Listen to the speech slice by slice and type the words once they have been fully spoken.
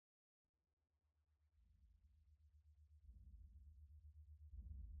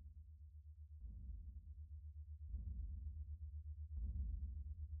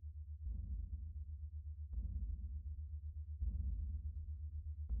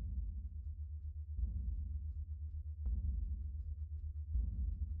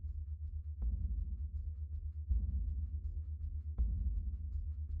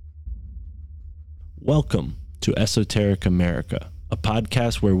Welcome to Esoteric America, a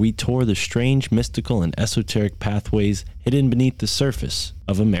podcast where we tour the strange, mystical, and esoteric pathways hidden beneath the surface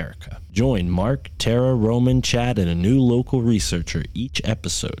of America. Join Mark, Tara, Roman, Chad, and a new local researcher each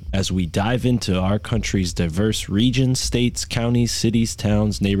episode as we dive into our country's diverse regions, states, counties, cities,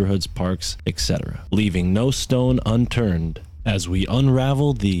 towns, neighborhoods, parks, etc., leaving no stone unturned as we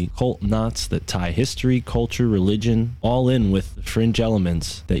unravel the cult knots that tie history, culture, religion, all in with the fringe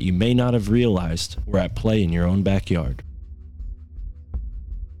elements that you may not have realized were at play in your own backyard.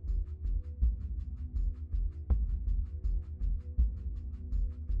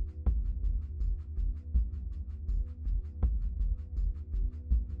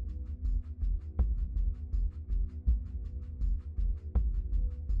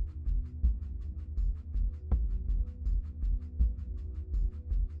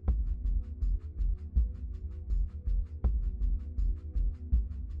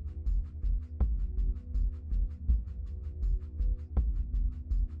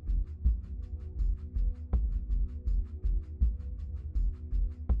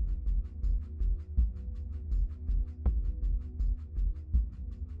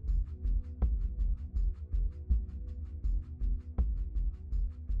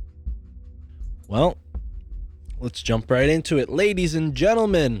 Well, let's jump right into it. Ladies and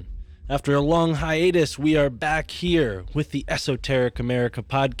gentlemen, after a long hiatus, we are back here with the Esoteric America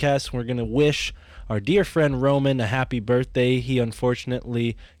podcast. We're going to wish our dear friend Roman a happy birthday. He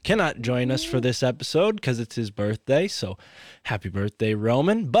unfortunately cannot join us for this episode because it's his birthday, so happy birthday,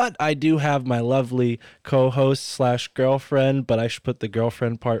 Roman. But I do have my lovely co-host slash girlfriend, but I should put the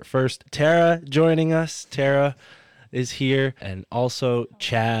girlfriend part first, Tara, joining us. Tara is here, and also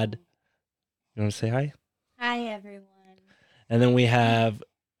Chad. You want to say hi? Hi, everyone. And then we have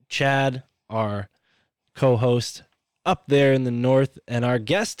Chad, our co-host, up there in the north. And our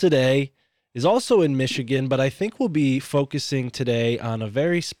guest today is also in Michigan, but I think we'll be focusing today on a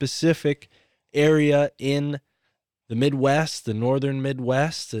very specific area in the Midwest, the northern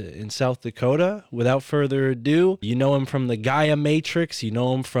Midwest, in South Dakota. Without further ado, you know him from the Gaia Matrix. You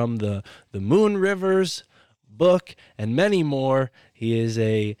know him from the Moon Rivers book and many more. He is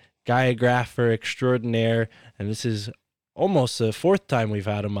a Gaiagrapher extraordinaire, and this is almost the fourth time we've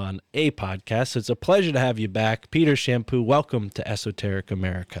had him on a podcast, so it's a pleasure to have you back. Peter Champoux, welcome to Esoteric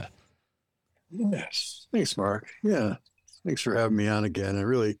America. Yes, thanks, Mark. Yeah, thanks for having me on again. I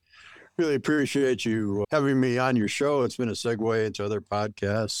really appreciate you having me on your show. It's been a segue into other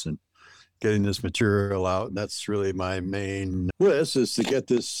podcasts and getting this material out. That's really my main wish, is to get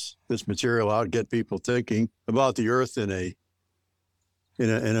this material out, get people thinking about the earth in a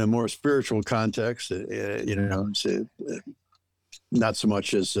more spiritual context, not so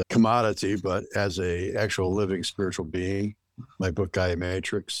much as a commodity, but as a actual living spiritual being. My book, Gaia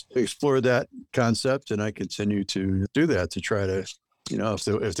Matrix, explored that concept, and I continue to do that to try to,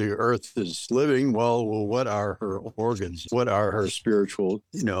 if the earth is living, well, what are her organs? What are her spiritual,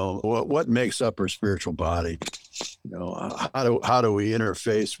 what makes up her spiritual body? How do we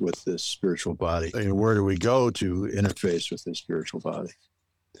interface with this spiritual body? And where do we go to interface with this spiritual body?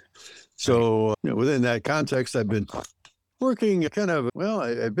 So, within that context, I've been working I've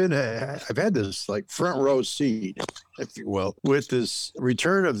had this like front row seat, if you will, with this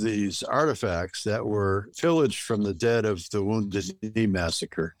return of these artifacts that were pillaged from the dead of the Wounded Knee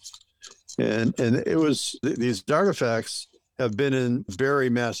massacre. And it was, these artifacts have been in Barre,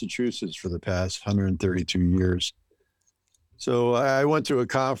 Massachusetts for the past 132 years. So I went to a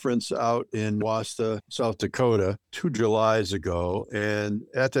conference out in Wasta, South Dakota, 2 Julys ago. And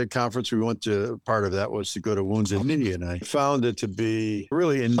at that conference, part of that was to go to Wounded Knee. And I found it to be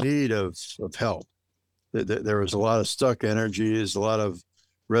really in need of help. There was a lot of stuck energies, a lot of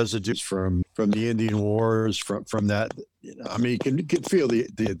residues from the Indian Wars, from that. You can feel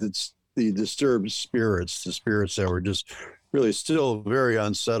the disturbed spirits, the spirits that were just really still very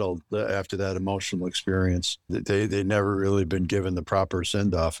unsettled after that emotional experience. They'd never really been given the proper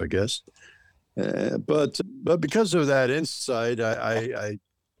send-off, I guess. But because of that insight, I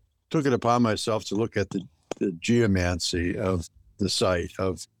took it upon myself to look at the geomancy of the site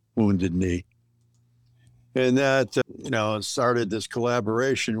of Wounded Knee. And that, started this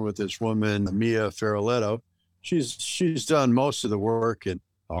collaboration with this woman, Mia Ferroletto. She's done most of the work,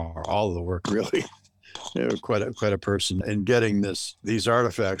 or all of the work, really. Quite a person in getting these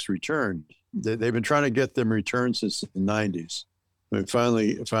artifacts returned. They've been trying to get them returned since the 90s. We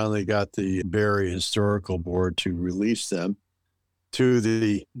finally got the Barre Historical Board to release them to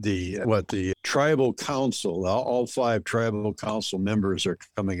the tribal council. All 5 tribal council members are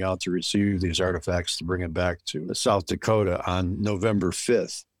coming out to receive these artifacts to bring them back to South Dakota on November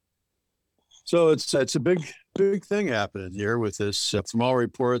 5th. So it's a big thing happening here with this. From all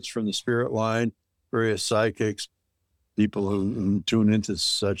reports from the spirit line, various psychics, people who tune into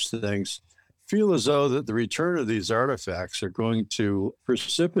such things, feel as though that the return of these artifacts are going to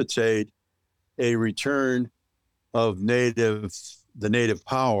precipitate a return of the native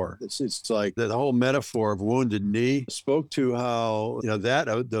power. It's like the whole metaphor of Wounded Knee spoke to how, that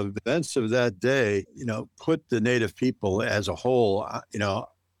the events of that day, put the native people as a whole,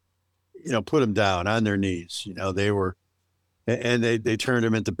 put them down on their knees. They were, and they turned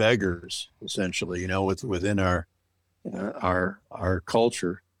them into beggars essentially, within our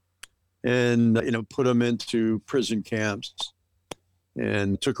culture, and put them into prison camps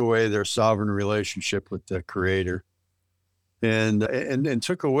and took away their sovereign relationship with the creator, and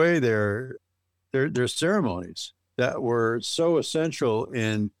took away their ceremonies that were so essential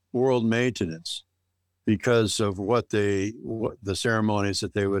in world maintenance because of what the ceremonies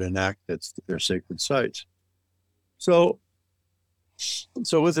that they would enact at their sacred sites. So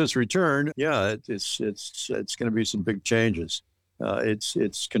with this return, yeah, it's going to be some big changes.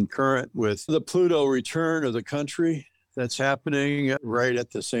 It's concurrent with the Pluto return of the country that's happening right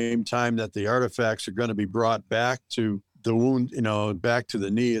at the same time that the artifacts are going to be brought back to the wound, back to the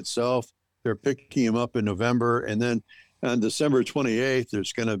knee itself. They're picking them up in November, and then on December 28th,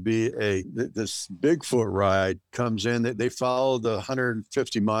 there's going to be this Bigfoot ride comes in. They follow the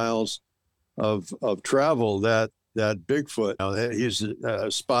 150 miles of travel that Bigfoot. He's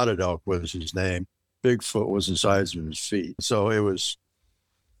Spotted Elk was his name. Bigfoot was the size of his feet. So it was,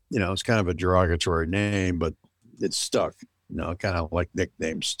 it's kind of a derogatory name, but it stuck. Kind of like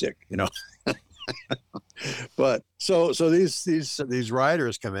nicknames stick. But so these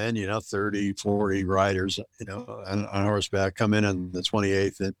riders come in, 30, 40 riders, on horseback come in on the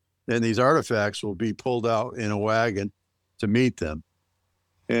 28th, and then these artifacts will be pulled out in a wagon to meet them,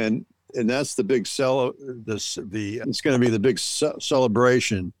 and that's the big it's going to be the big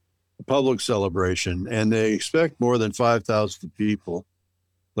celebration, public celebration, and they expect more than 5,000 people.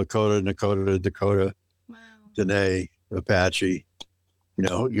 Dakota, wow. Dene, Apache,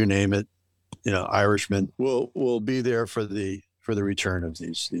 you name it. Irishmen will be there for the return of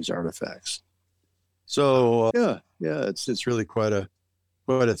these artifacts. So yeah, it's really quite a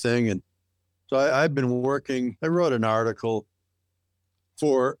thing. And so I've been working. I wrote an article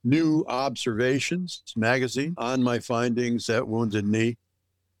for New Observations magazine on my findings at Wounded Knee,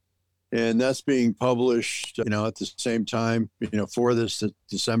 and that's being published, at the same time, for this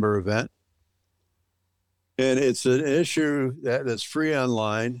December event. And it's an issue that's free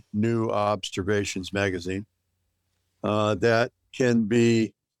online, New Observations magazine, that's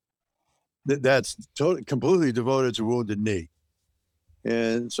completely devoted to Wounded Knee.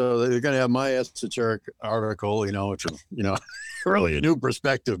 And so they're going to have my esoteric article, which is, really a new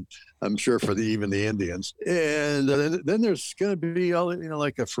perspective, I'm sure, for even the Indians. And then there's going to be,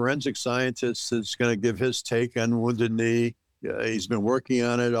 like a forensic scientist that's going to give his take on Wounded Knee. He's been working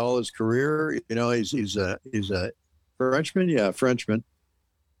on it all his career. He's a Frenchman,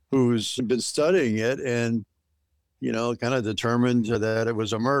 who's been studying it and, kind of determined that it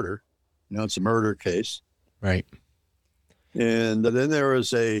was a murder. It's a murder case. Right. And then there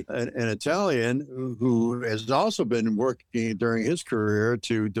was an Italian who has also been working during his career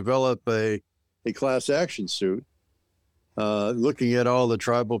to develop a class action suit, looking at all the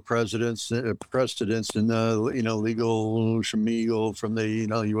tribal precedents and legal schmeagle from the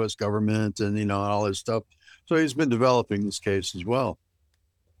U.S. government and all this stuff. So he's been developing this case as well.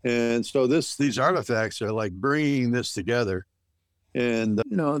 And so these artifacts are like bringing this together. And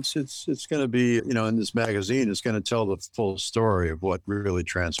it's going to be, in this magazine, it's going to tell the full story of what really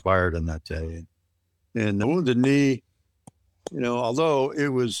transpired on that day. And the Wounded Knee, although it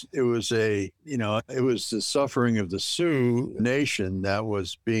was the suffering of the Sioux nation that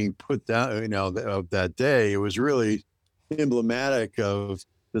was being put down, of that day, it was really emblematic of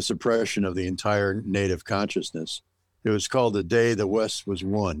the suppression of the entire Native consciousness. It was called the Day the West Was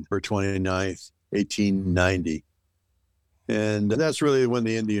Won, for 29th, 1890. And that's really when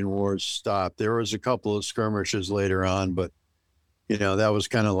the Indian Wars stopped. There was a couple of skirmishes later on, but, that was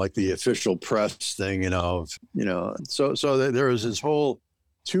kind of like the official press thing, so there was this whole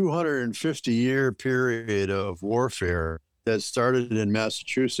 250-year period of warfare that started in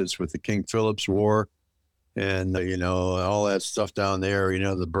Massachusetts with the King Philip's War and, all that stuff down there,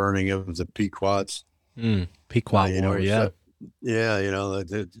 the burning of the Pequots. Pequot War, yeah. So, yeah,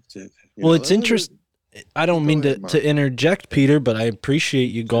 well, it's interesting. I don't mean to interject, Peter, but I appreciate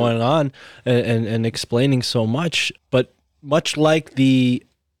you going on and explaining so much. But much like the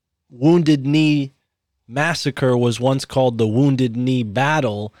Wounded Knee massacre was once called the Wounded Knee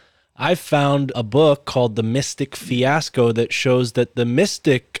Battle, I found a book called The Mystic Fiasco that shows that the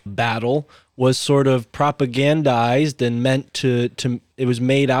Mystic battle was sort of propagandized and meant to it was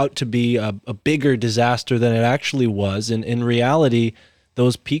made out to be a bigger disaster than it actually was. And in reality,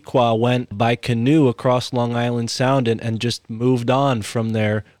 those Pequot went by canoe across Long Island Sound and just moved on from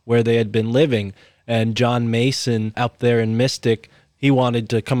there where they had been living. And John Mason up there in Mystic, he wanted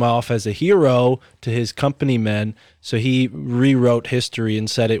to come off as a hero to his company men, so he rewrote history and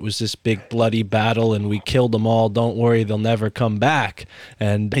said it was this big bloody battle and we killed them all. Don't worry, they'll never come back.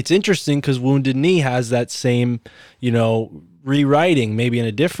 And it's interesting because Wounded Knee has that same, rewriting, maybe in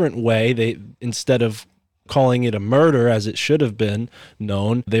a different way. They, instead of calling it a murder as it should have been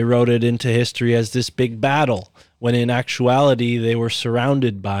known, they wrote it into history as this big battle, when in actuality they were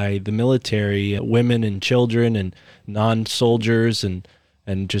surrounded by the military, women and children and non-soldiers, and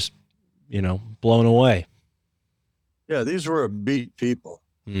just, blown away. Yeah, these were beat people.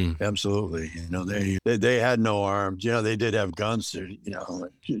 Absolutely. They had no arms. They did have guns to,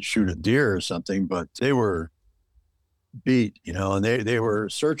 shoot a deer or something, but they were beat, and they were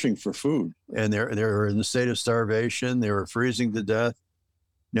searching for food, and they were in the state of starvation. They were freezing to death.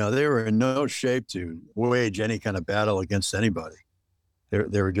 They were in no shape to wage any kind of battle against anybody.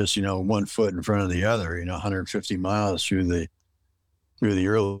 They were just, 1 foot in front of the other, 150 miles through the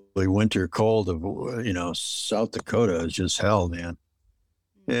early winter cold of, South Dakota is just hell, man.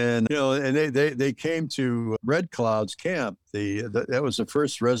 And, and they came to Red Cloud's camp. That was the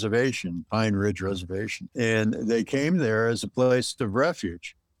first reservation, Pine Ridge Reservation. And they came there as a place of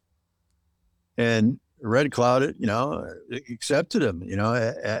refuge. And Red Cloud, accepted him,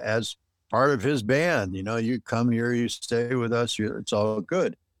 as part of his band. You come here, you stay with us, it's all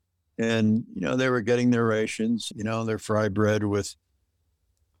good. And, they were getting their rations, their fry bread with,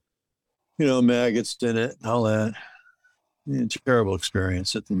 maggots in it and all that. Terrible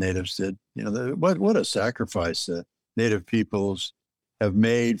experience that the natives did. What a sacrifice that native peoples have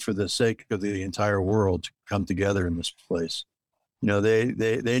made for the sake of the entire world to come together in this place. They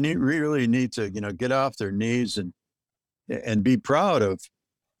really need to, get off their knees and be proud of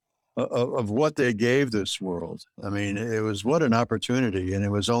what they gave this world. I mean, it was what an opportunity, and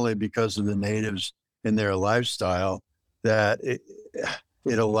it was only because of the natives and their lifestyle that it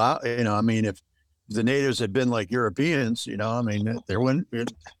allowed. If the natives had been like Europeans, there wouldn't,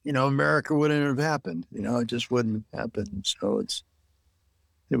 America wouldn't have happened. It just wouldn't have happened. So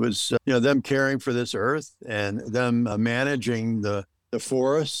it was, them caring for this earth and them managing the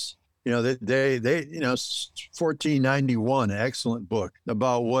forests. They 1491, excellent book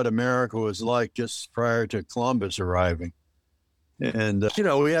about what America was like just prior to Columbus arriving. And,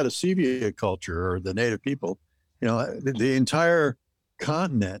 we had a Sevia culture, or the native people, the entire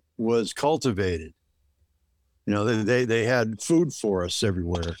continent was cultivated. They had food forests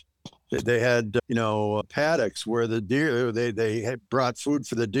everywhere. They had, paddocks where the deer, they had brought food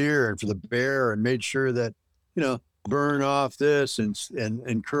for the deer and for the bear and made sure that, burn off this and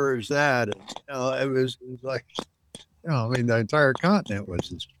encourage that. And, it was like, the entire continent was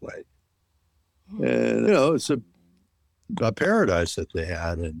this way. And, it's a paradise that they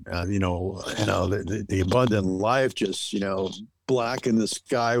had. And, the abundant life just, black in the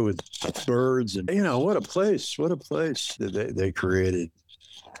sky with birds. And, what a place that they created.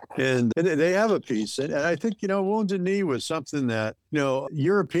 And they have a piece. And I think, Wounded Knee was something that,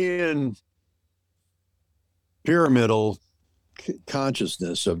 European pyramidal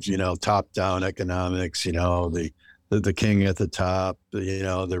consciousness of, top-down economics, the king at the top,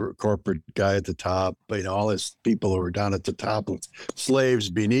 the corporate guy at the top, all his people who were down at the top with slaves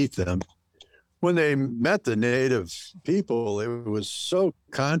beneath them. When they met the native people, it was so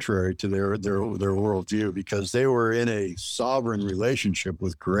contrary to their worldview, because they were in a sovereign relationship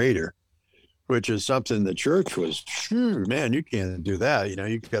with Creator, which is something the church was, man, you can't do that.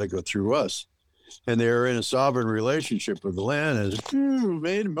 You got to go through us. And they were in a sovereign relationship with the land. As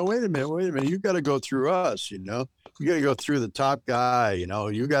wait a minute, you got to go through us. You got to go through the top guy.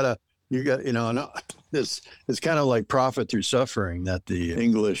 This is kind of like profit through suffering that the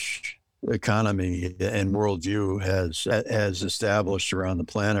English economy and worldview has established around the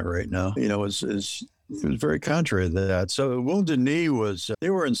planet right now. It was very contrary to that. So Wounded Knee they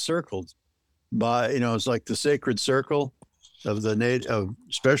were encircled by, it's like the sacred circle of the native,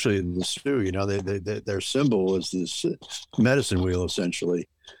 especially the Sioux. Their symbol was this medicine wheel, essentially.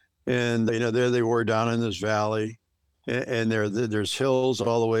 And, there they were down in this valley, and there's hills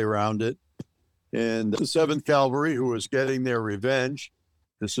all the way around it. And the 7th Cavalry, who was getting their revenge,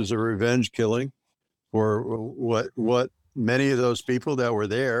 this is a revenge killing for what many of those people that were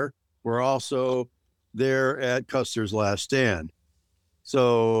there were also there at Custer's last stand.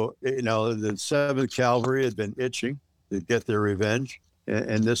 So, the 7th Cavalry had been itching to get their revenge,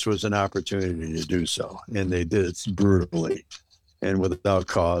 and this was an opportunity to do so. And they did it brutally and without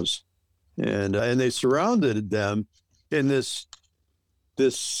cause. And they surrounded them in this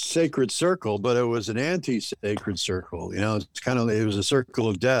sacred circle, but it was an anti-sacred circle. It was a circle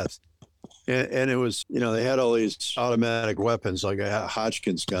of death. And it was, they had all these automatic weapons, like a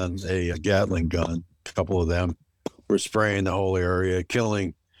Hodgkin's gun, a Gatling gun. A couple of them were spraying the whole area,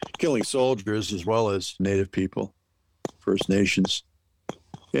 killing soldiers as well as Native people, First Nations.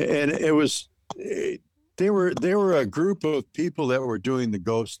 And it was, they were a group of people that were doing the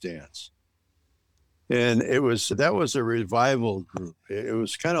ghost dance. And that was a revival group. It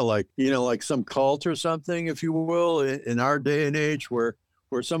was kind of like, like some cult or something, if you will, in our day and age, where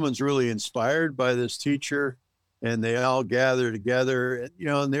someone's really inspired by this teacher and they all gather together,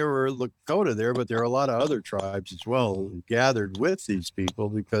 and there were Dakota there, but there are a lot of other tribes as well who gathered with these people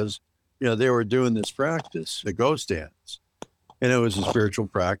because, they were doing this practice, the ghost dance. And it was a spiritual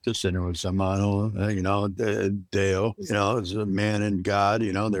practice, and it was a mano, Deo, it was a man and God,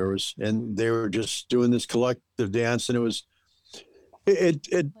 and they were just doing this collective dance, and it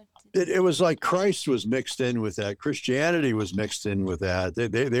was like Christ was mixed in with that. Christianity was mixed in with that.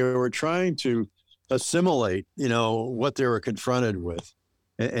 They were trying to assimilate, what they were confronted with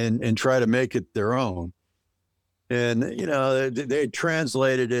and try to make it their own. And, they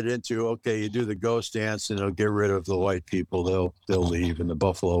translated it into, okay, you do the ghost dance and it'll get rid of the white people. They'll leave and the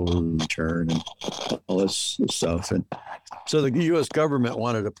buffalo will return and all this stuff. And so the U.S. government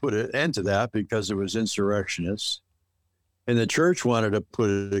wanted to put an end to that because it was insurrectionists. And the church wanted to put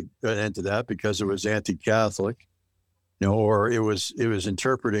an end to that because it was anti-Catholic, or it was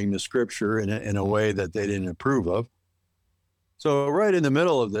interpreting the scripture in a way that they didn't approve of. So right in the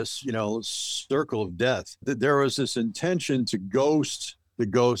middle of this, circle of death, there was this intention to ghost the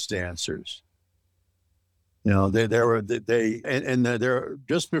ghost dancers. There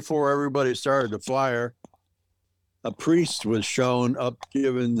just before everybody started to fire, a priest was shown up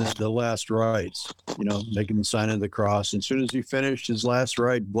giving the last rites, making the sign of the cross. And as soon as he finished his last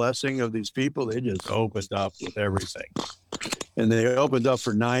rite blessing of these people, they just opened up with everything. And they opened up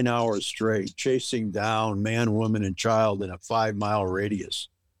for 9 hours straight, chasing down man, woman, and child in a 5-mile radius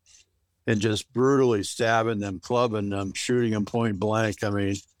and just brutally stabbing them, clubbing them, shooting them point blank. I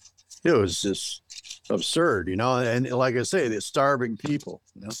mean, it was just absurd, and like I say, they're starving people,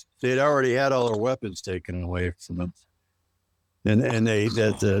 they'd already had all their weapons taken away from them. And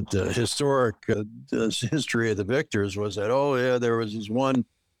the historic history of the victors was that, there was this one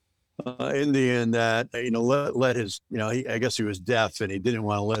Indian that, let his, I guess he was deaf and he didn't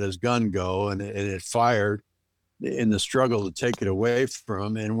want to let his gun go, and it fired in the struggle to take it away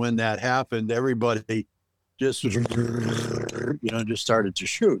from him. And when that happened, everybody just, just started to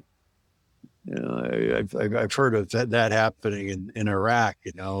shoot. I've heard of that happening in Iraq,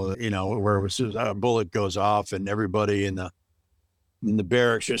 where it was a bullet goes off and everybody in the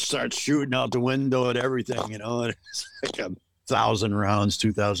barracks just starts shooting out the window at everything, and it's like 1,000 rounds,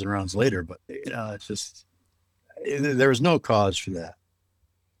 2,000 rounds later. But, it's just, there was no cause for that.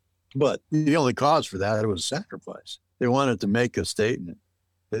 But the only cause for that was sacrifice. They wanted to make a statement.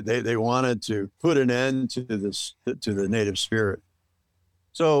 They wanted to put an end to the native spirit.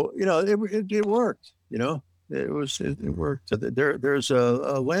 So, it worked, it worked. There's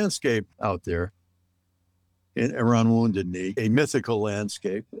a landscape out there around Wounded Knee, a mythical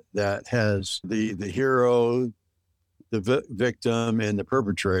landscape that has the hero, the victim, and the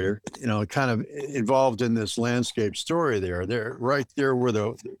perpetrator, kind of involved in this landscape story there. They're right there where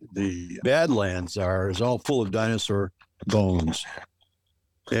the Badlands is all full of dinosaur bones.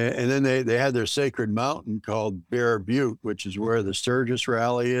 And then they had their sacred mountain called Bear Butte, which is where the Sturgis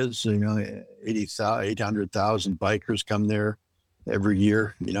rally is. 800,000 bikers come there every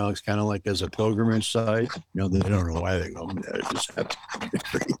year. It's kind of like as a pilgrimage site. They don't know why they go there. It just happens.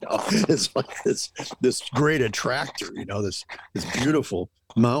 It's like this great attractor. This beautiful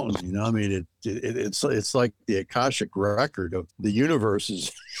mountain. I mean, it's like the Akashic record of the universe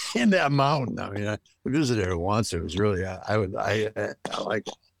is in that mountain. I mean, I visited it once. It was really I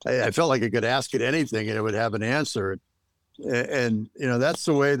felt like I could ask it anything and it would have an answer. And that's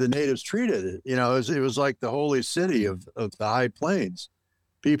the way the natives treated it. It was like the holy city of the high plains.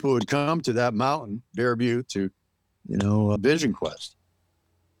 People would come to that mountain, Bear Butte, to a vision quest.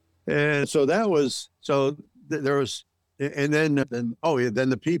 And so there was, and then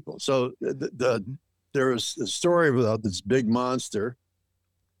the people. So there was a story about this big monster,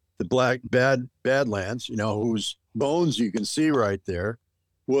 the Black Badlands, whose bones you can see right there,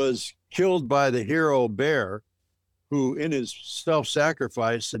 was killed by the hero bear, who in his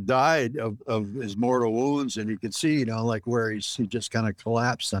self-sacrifice died of his mortal wounds. And you can see, like where he just kind of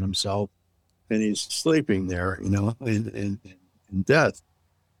collapsed on himself and he's sleeping there, in death.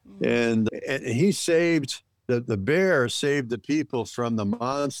 And he saved, the bear saved the people from the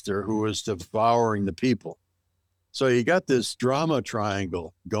monster who was devouring the people. So you got this drama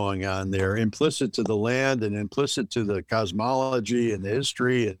triangle going on there, implicit to the land and implicit to the cosmology and the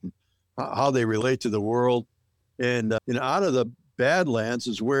history and how they relate to the world. And out of the Badlands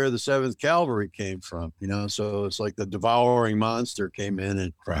is where the 7th Cavalry came from, so it's like the devouring monster came in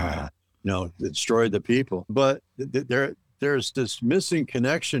and, destroyed the people. But there's this missing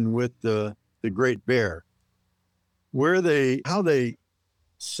connection with the Great Bear, how they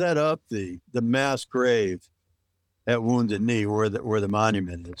set up the mass grave at Wounded Knee, where the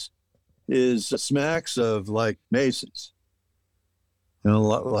monument is smacks of like Masons,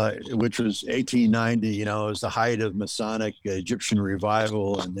 which was 1890, is the height of Masonic Egyptian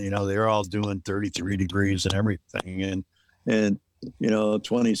revival. And, they're all doing 33 degrees and everything. And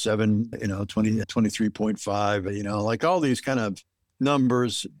 27, 23.5, like all these kind of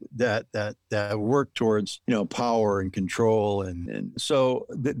numbers that work towards, power and control. And so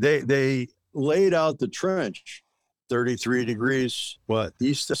they laid out the trench 33 degrees,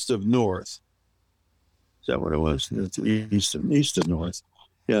 east of north. Is that what it was? It's east of north.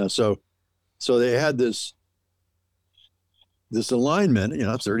 Yeah. So they had this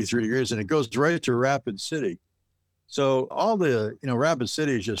alignment, 33 degrees, and it goes right to Rapid City. So all the, Rapid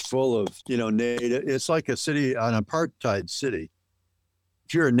City is just full of, native. It's like a city, an apartheid city.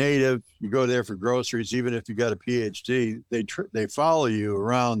 If you're a native, you go there for groceries. Even if you got a PhD, they follow you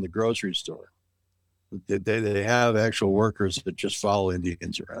around the grocery store. They have actual workers that just follow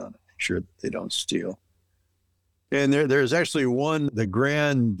Indians around, make sure that they don't steal. And there's actually the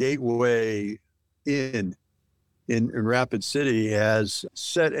Grand Gateway Inn in Rapid City has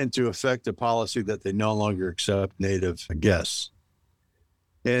set into effect a policy that they no longer accept native guests.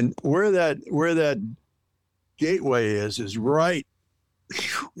 And where that gateway is right,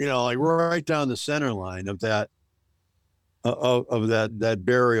 like right down the center line of that that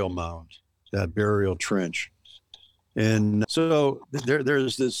burial mound, that burial trench. And so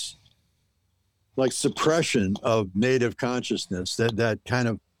there's this like suppression of native consciousness that kind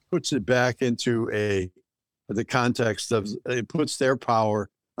of puts it back into the context of, it puts their power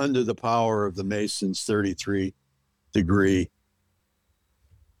under the power of the Masons' 33 degree,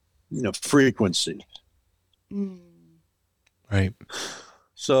 frequency. Right.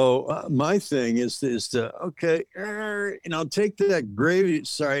 So my thing is to, okay, take that gravy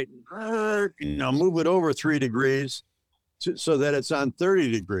site, move it over 3 degrees so that it's on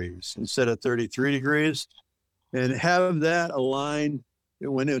 30 degrees instead of 33 degrees, and have that align.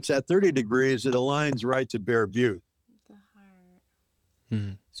 When it's at 30 degrees, it aligns right to Bear Butte. The heart.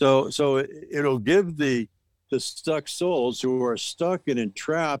 Mm-hmm. So it'll give the stuck souls who are stuck and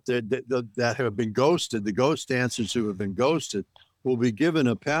entrapped, that have been ghosted, the ghost dancers who have been ghosted, will be given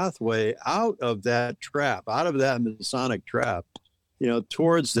a pathway out of that trap, out of that Masonic trap,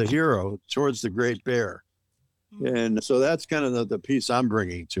 towards the hero, towards the Great Bear. Mm-hmm. And so that's kind of the piece I'm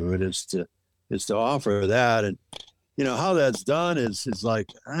bringing to it, is to offer that. And how that's done is like,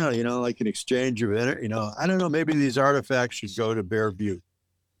 I don't know, like an exchange of, I don't know, maybe these artifacts should go to Bear Butte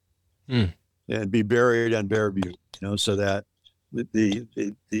and be buried on Bear Butte, so that the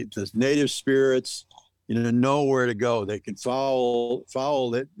native spirits, know where to go. They can follow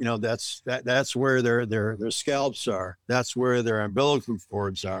it. That's where their scalps are. That's where their umbilical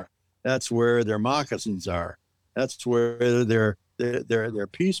cords are. That's where their moccasins are. That's where their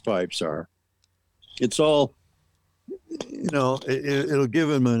peace pipes are. It's all, it'll give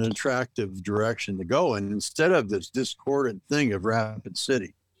them an attractive direction to go in, instead of this discordant thing of Rapid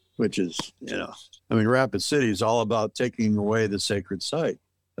City, which is, Rapid City is all about taking away the sacred site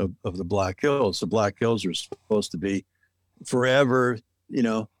of the Black Hills. The Black Hills are supposed to be forever,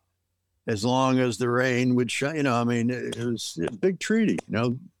 as long as the rain would shine. It was a big treaty.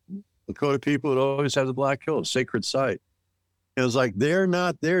 Dakota people would always have the Black Hills, sacred site. It was like, they're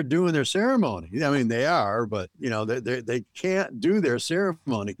not there doing their ceremony. They are, but they can't do their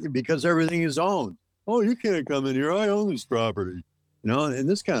ceremony because everything is owned. Oh, you can't come in here. I own this property, and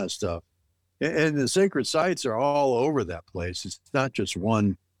this kind of stuff. And the sacred sites are all over that place. It's not just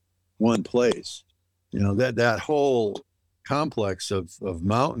one place. That whole complex of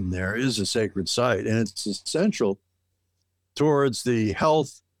mountain there is a sacred site, and it's essential towards the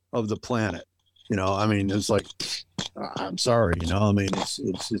health of the planet. It's like, I'm sorry,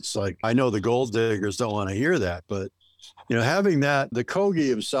 it's like, I know the gold diggers don't want to hear that, but having that, the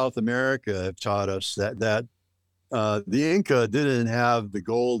Kogi of South America have taught us that the Inca didn't have the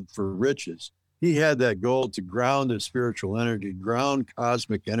gold for riches. He had that gold to ground his spiritual energy, ground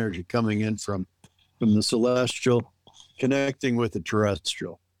cosmic energy coming in from the celestial, connecting with the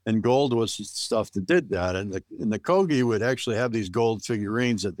terrestrial. And gold was the stuff that did that. And the Kogi would actually have these gold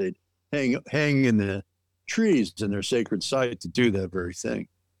figurines that they'd hang in the trees in their sacred site to do that very thing.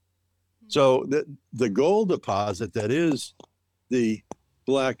 So the gold deposit that is the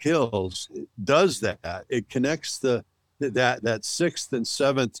Black Hills does that. It connects that sixth and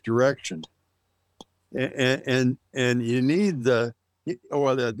seventh direction, and you need the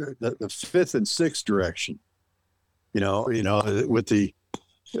fifth and sixth direction. With the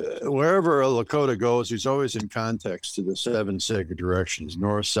wherever a Lakota goes, he's always in context to the seven sacred directions: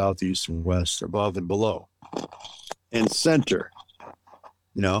 north, south, east, and west, above and below, and center.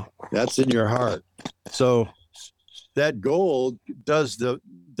 That's in your heart. So that gold does the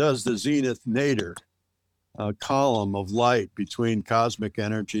zenith nadir column of light between cosmic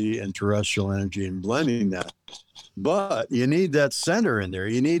energy and terrestrial energy and blending that. But you need that center in there.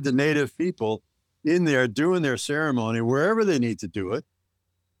 You need the native people in there doing their ceremony wherever they need to do it,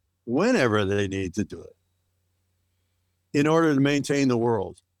 whenever they need to do it, in order to maintain the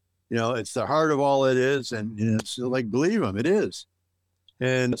world. It's the heart of all it is. And it's like, believe them, it is.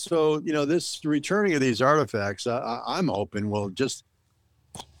 And so, this returning of these artifacts, I'm hoping will just,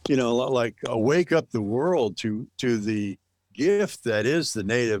 wake up the world to the gift that is the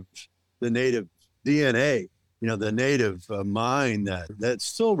native DNA, the native mind that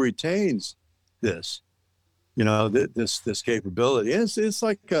still retains this, this capability. And it's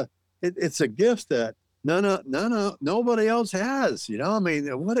like it's a gift that nobody else has.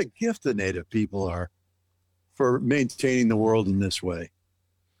 What a gift the native people are for maintaining the world in this way.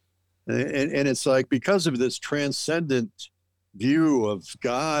 And it's like, because of this transcendent view of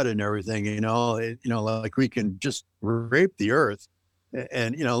God and everything, like we can just rape the earth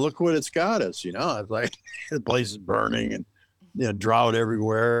and, look what it's got us, it's like the place is burning and, drought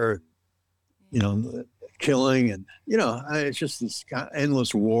everywhere, killing and, it's just this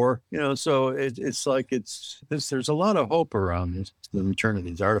endless war, so it's like, there's a lot of hope around the return of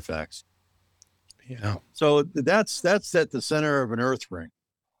these artifacts. Yeah. So that's at the center of an earth ring.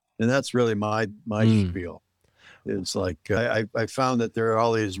 And that's really my spiel. It's like I found that there are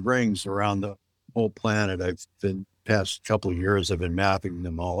all these rings around the whole planet. I've been past couple of years, I've been mapping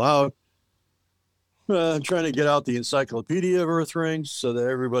them all out, trying to get out the encyclopedia of earth rings so that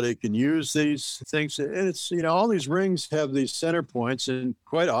everybody can use these things. And it's, all these rings have these center points, and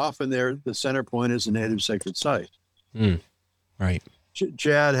quite often the center point is a native sacred site. Right.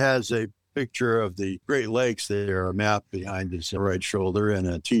 Chad has a picture of the Great Lakes there, a map behind his right shoulder, and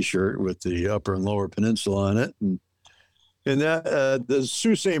a T-shirt with the Upper and Lower Peninsula on it, and that the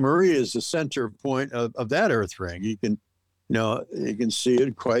Sault Ste. Marie is the center point of that earth ring. You can see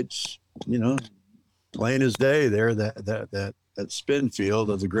it quite, plain as day there. That spin field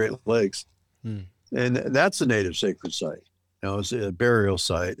of the Great Lakes, and that's a native sacred site. It's a burial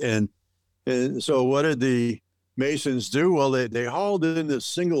site, and so what did the Masons do? Well, they hauled in this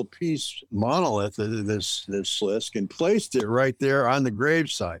single piece monolith, this slisk, and placed it right there on the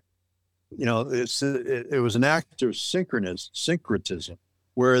gravesite. It was an act of syncretism,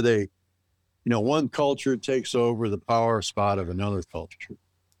 where they, one culture takes over the power spot of another culture,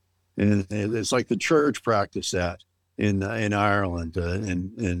 and it's like the church practiced that in Ireland,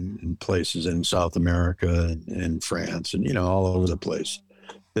 in places in South America and France, and all over the place.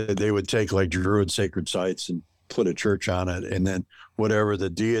 They would take like Druid sacred sites and put a church on it, and then whatever the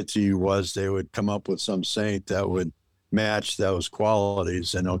deity was, they would come up with some saint that would match those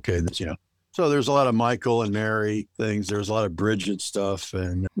qualities. And so there's a lot of Michael and Mary things, there's a lot of Bridget stuff,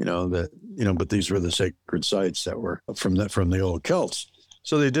 and but these were the sacred sites that were from the old Celts.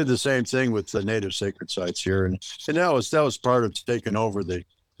 So they did the same thing with the native sacred sites here, and that was part of taking over the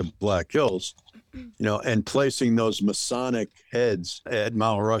Black Hills, and placing those Masonic heads at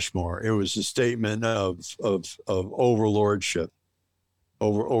Mount Rushmore. It was a statement of overlordship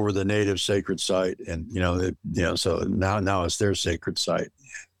over the native sacred site, and so now it's their sacred site.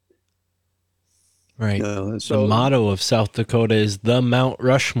 Right. So the motto of South Dakota is the Mount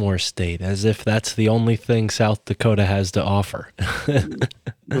Rushmore state, as if that's the only thing South Dakota has to offer.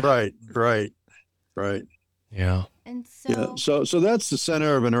 Right. Yeah. And so that's the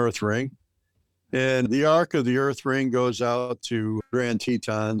center of an earth ring. And the arc of the earth ring goes out to Grand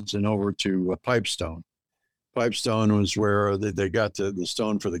Tetons and over to Pipestone. Pipestone was where they got the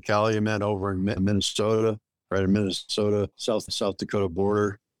stone for the Calumet over in Minnesota, right in Minnesota, South Dakota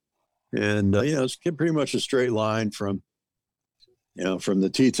border. And, it's pretty much a straight line from the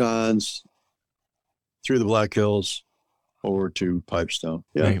Tetons through the Black Hills over to Pipestone.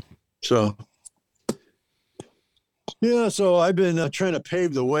 Yeah. Right. So, yeah, so I've been trying to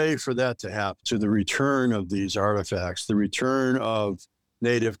pave the way for that to happen, to the return of these artifacts, the return of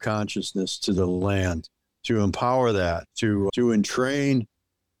native consciousness to the land, to empower that, to entrain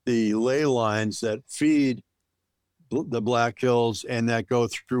the ley lines that feed the Black Hills and that go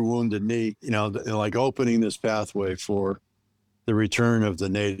through Wounded Knee, like opening this pathway for the return of the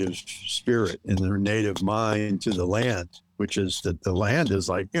native spirit and the native mind to the land, which is that the land is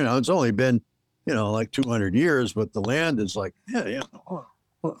like, it's only been, like 200 years, but the land is like,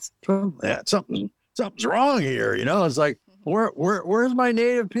 something's wrong here. It's like, where's my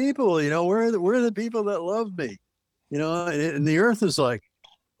native people? Where are the people that love me? And the earth is like,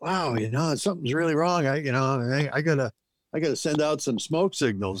 wow, something's really wrong. I gotta send out some smoke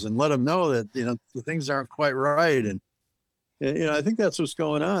signals and let them know that, the things aren't quite right. And, I think that's what's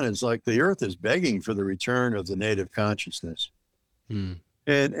going on. It's like the earth is begging for the return of the native consciousness. Hmm.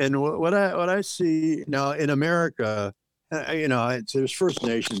 And what I see now in America, there's First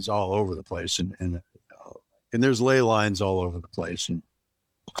Nations all over the place, and there's ley lines all over the place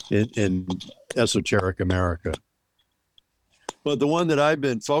in esoteric America. But the one that I've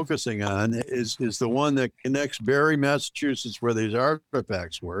been focusing on is the one that connects Barre, Massachusetts, where these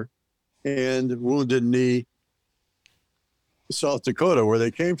artifacts were, and Wounded Knee, South Dakota, where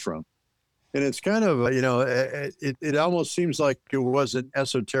they came from. And it's kind of, it almost seems like it was an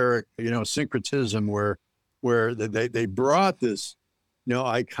esoteric, syncretism where they brought this,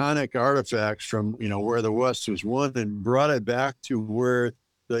 iconic artifacts from, where the West was won and brought it back to where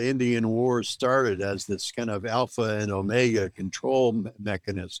the Indian Wars started as this kind of alpha and omega control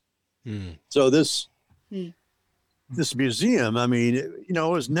mechanism. Hmm. So this museum, it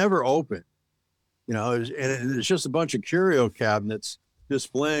was never open. And it's just a bunch of curio cabinets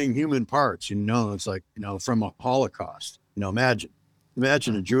displaying human parts. It's like, from a Holocaust. Imagine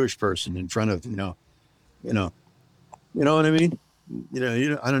a Jewish person in front of, you know what I mean?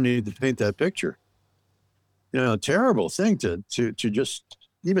 I don't need to paint that picture. Terrible thing to just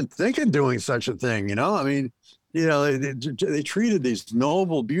even think of doing such a thing. They treated these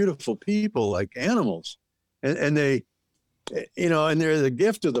noble, beautiful people like animals, and they, and they're the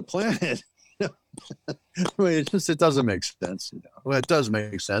gift of the planet. It doesn't make sense. Well, it does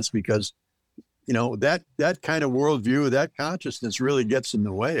make sense because, that kind of worldview, that consciousness really gets in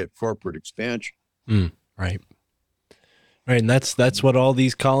the way of corporate expansion. Right. Right. And that's what all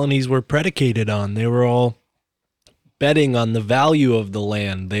these colonies were predicated on. They were all betting on the value of the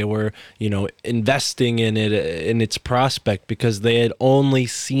land. They were, investing in it, in its prospect, because they had only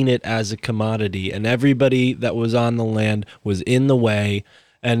seen it as a commodity, and everybody that was on the land was in the way.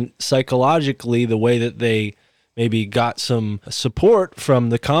 And psychologically, the way that they maybe got some support from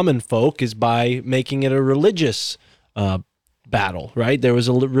the common folk is by making it a religious battle, right? There was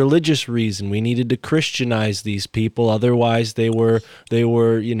a religious reason. We needed to Christianize these people. Otherwise, they were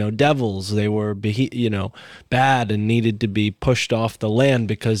devils. They were, bad and needed to be pushed off the land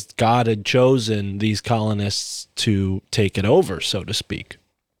because God had chosen these colonists to take it over, so to speak.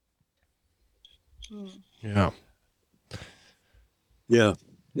 Yeah. Yeah.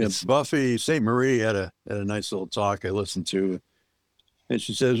 Yeah, Buffy St. Marie had a nice little talk I listened to, and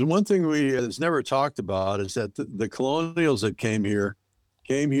she says one thing that's never talked about is that the colonials that came here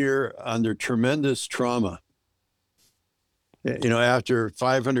under tremendous trauma. After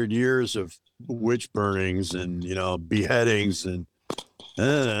 500 years of witch burnings and beheadings and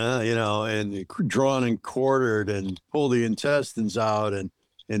and drawn and quartered and pull the intestines out and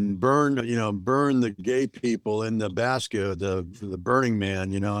burn the gay people in the basket, the Burning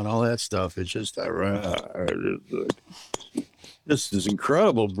Man, and all that stuff. It's just this is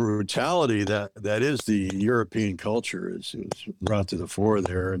incredible brutality that is the European culture is brought to the fore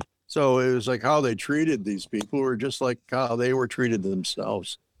there. And so it was like how they treated these people were just like how they were treated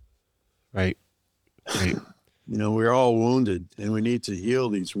themselves. Right. We're all wounded and we need to heal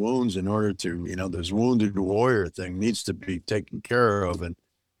these wounds in order to, this wounded warrior thing needs to be taken care of. And,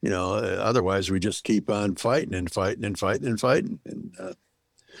 otherwise we just keep on fighting and fighting and fighting and fighting. And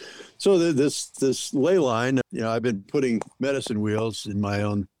so this ley line, I've been putting medicine wheels in my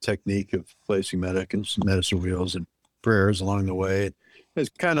own technique of placing medicine wheels and prayers along the way. It's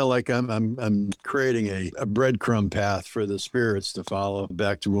kind of like I'm creating a breadcrumb path for the spirits to follow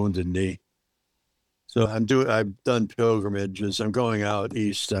back to Wounded Knee. So I've done pilgrimages. I'm going out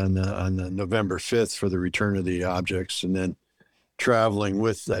east on the November 5th for the return of the objects, and then traveling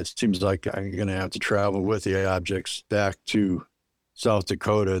with that. It seems like I'm going to have to travel with the objects back to South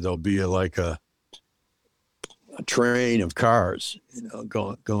Dakota. There'll be like a a train of cars,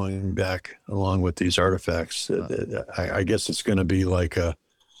 going back along with these artifacts. I guess it's going to be like a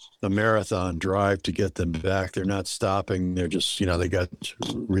marathon drive to get them back. They're not stopping. They're just, they got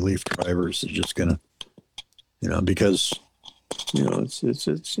relief drivers. They're just going to, because,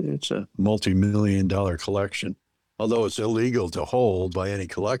 it's a multi-million-dollar collection. Although it's illegal to hold by any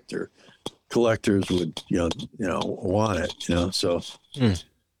collector, collectors would, want it, so.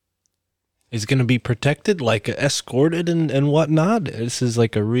 Is it going to be protected, like escorted and whatnot? This is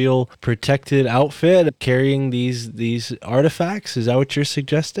like a real protected outfit carrying these artifacts. Is that what you're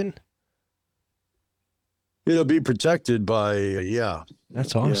suggesting? It'll be protected by, yeah.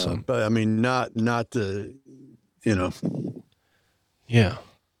 That's awesome. Yeah, but I mean, not the, Yeah.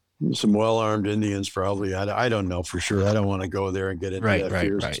 Some well-armed Indians probably. I don't know for sure. I don't want to go there and get into that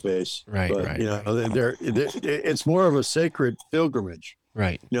fear space. Right, but, right. They're, it's more of a sacred pilgrimage.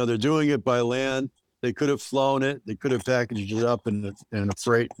 Right. They're doing it by land. They could have flown it. They could have packaged it up in a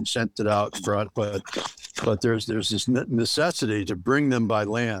freight and sent it out front. But there's this necessity to bring them by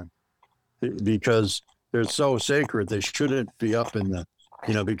land because they're so sacred. They shouldn't be up in the,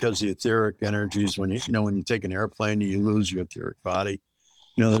 because the etheric energies, when when you take an airplane, you lose your etheric body.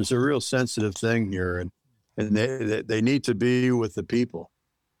 There's a real sensitive thing here, and they need to be with the people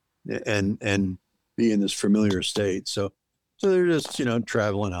and be in this familiar state. So they're just,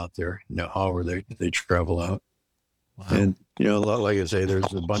 traveling out there, however they travel out. Wow. And, like I say,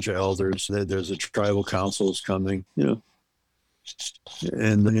 there's a bunch of elders, there's a tribal councils coming, and,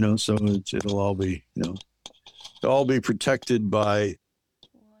 so it'll all be, all be protected by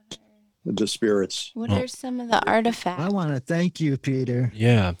the spirits. What are some of the artifacts? I want to thank you, Peter.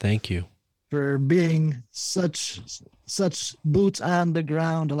 Yeah, thank you. For being such boots on the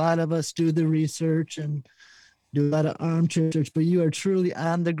ground. A lot of us do the research and do a lot of armchair research, but you are truly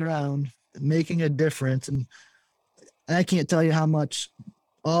on the ground making a difference. And I can't tell you how much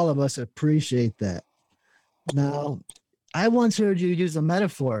all of us appreciate that. Now, I once heard you use a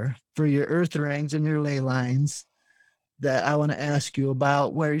metaphor for your earth rings and your ley lines that I want to ask you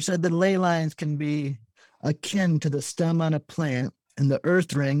about, where you said the ley lines can be akin to the stem on a plant and the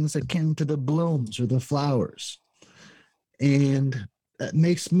earth rings akin to the blooms or the flowers. And that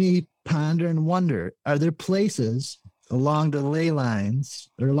makes me ponder and wonder, are there places along the ley lines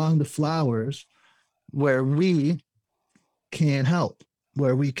or along the flowers where we can help,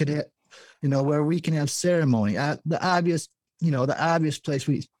 where we could, where we can have ceremony? The obvious place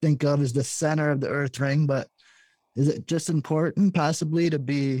we think of is the center of the earth ring, but is it just important possibly to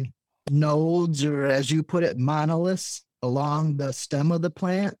be nodes, or as you put it, monoliths along the stem of the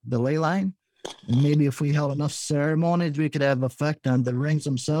plant, the ley line? And maybe if we held enough ceremonies, we could have effect on the rings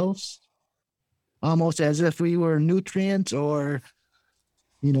themselves, almost as if we were nutrients or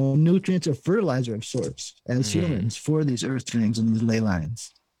fertilizer of sorts as humans for these earth rings and these ley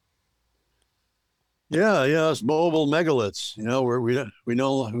lines. Yeah, it's mobile megaliths.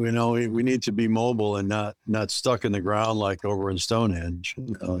 We need to be mobile and not stuck in the ground like over in Stonehenge.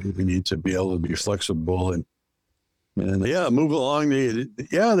 We need to be able to be flexible and move along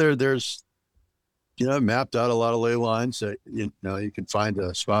there's I've mapped out a lot of ley lines that you can find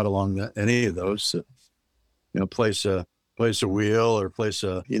a spot along any of those. Place a wheel or place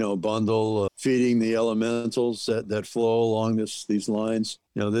a bundle feeding the elementals that flow along these lines.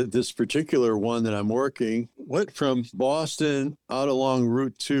 This particular one that I'm working went from Boston out along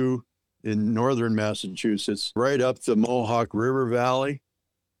Route 2 in northern Massachusetts, right up the Mohawk River Valley,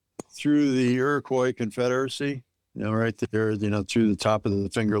 through the Iroquois Confederacy, right there, through the top of the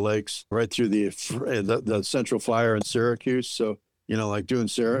Finger Lakes, right through the Central Fire in Syracuse. So like doing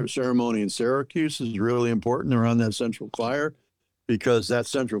ceremony in Syracuse is really important around that Central Fire, because that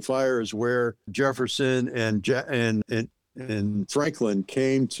Central Fire is where Jefferson and Franklin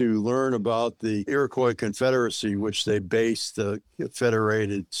came to learn about the Iroquois Confederacy, which they based the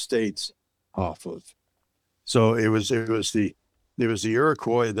Federated States off of. So it was the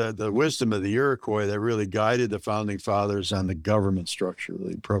Iroquois, the wisdom of the Iroquois that really guided the founding fathers on the government structure,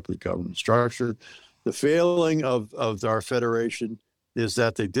 the appropriate government structure. The failing of our federation is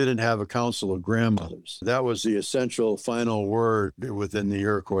that they didn't have a council of grandmothers. That was the essential final word within the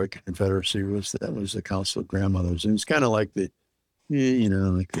Iroquois Confederacy, was the council of grandmothers. And it's kind of like the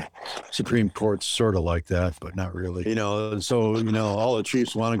Supreme Court's sort of like that, but not really. So all the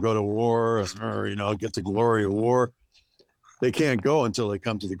chiefs want to go to war or get the glory of war. They can't go until they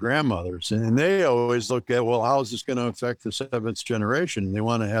come to the grandmothers. And they always look at, well, how is this going to affect the seventh generation? And they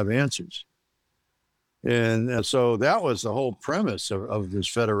want to have answers. And so that was the whole premise of this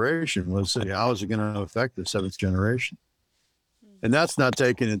federation, was how is it going to affect the seventh generation? And that's not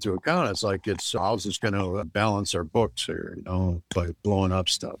taken into account. It's like, how's this going to balance our books here, by blowing up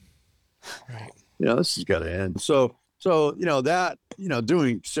stuff. Right. This has got to end. So, that,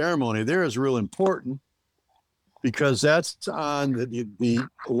 doing ceremony there is real important because that's on the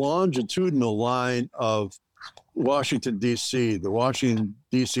longitudinal line of Washington, D.C. The Washington,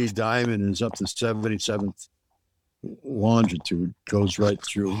 D.C. diamond is up to 77th longitude, goes right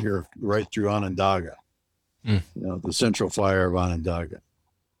through here, right through Onondaga, the central fire of Onondaga.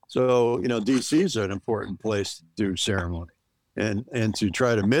 So, D.C. is an important place to do ceremony. And to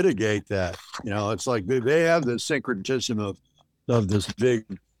try to mitigate that, it's like they have the syncretism of this big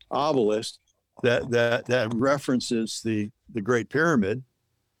obelisk that references the Great Pyramid,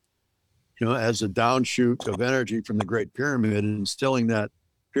 as a downshoot of energy from the Great Pyramid and instilling that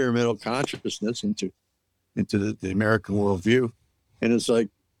pyramidal consciousness into the American worldview. And it's like,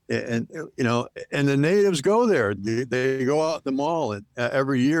 and the natives go there. They go out the mall, and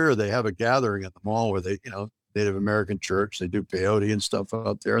every year they have a gathering at the mall where they, Native American church, they do peyote and stuff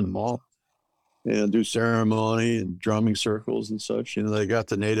out there in the mall, do ceremony and drumming circles and such. They got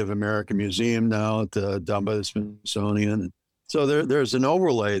the Native American Museum now down by the Smithsonian. And so there's an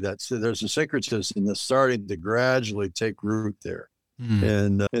overlay there's a syncretism that's starting to gradually take root there.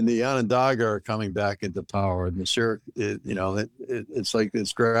 And the Onondaga are coming back into power, and it's like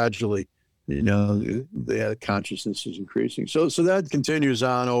it's gradually, the consciousness is increasing. So that continues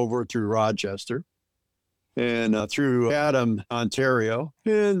on over to Rochester and through Chatham, Ontario,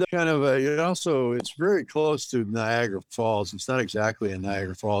 and kind of it's very close to Niagara Falls. It's not exactly in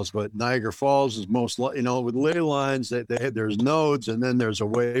Niagara Falls, but Niagara Falls is most, with ley lines that there's nodes, and then there's a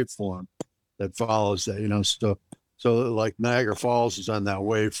waveform that follows that. So like Niagara Falls is on that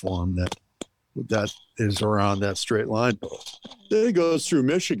waveform that is around that straight line. Then it goes through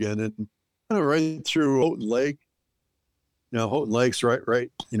Michigan and kind of right through Houghton Lake. Houghton Lake's right,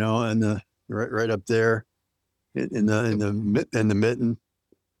 and right up there in the mitten.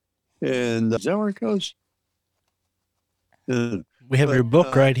 And is that where it goes? We have your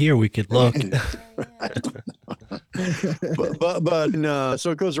book right here. We could look. but so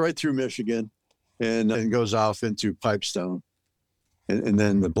it goes right through Michigan. And goes off into Pipestone, and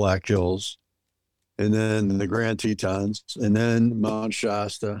then the Black Hills, and then the Grand Tetons, and then Mount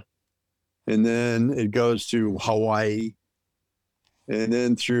Shasta, and then it goes to Hawaii, and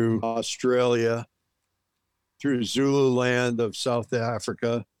then through Australia, through Zululand of South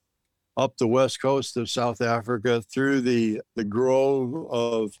Africa, up the west coast of South Africa, through the grove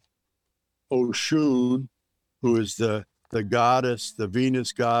of Oshun, who is the goddess, the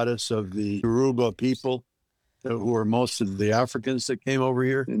Venus goddess of the Yoruba people, who are most of the Africans that came over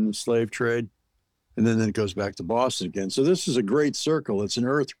here in the slave trade. And then it goes back to Boston again. So this is a great circle. It's an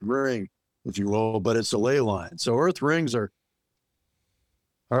earth ring, if you will, but it's a ley line. So earth rings are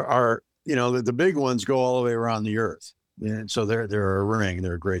the big ones go all the way around the earth. And so they're a ring,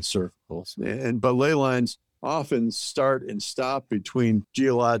 they're great circles. But ley lines often start and stop between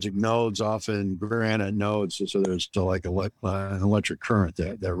geologic nodes, often granite nodes. So there's still like an electric current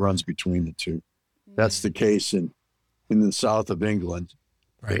that runs between the two. That's the case in the south of England.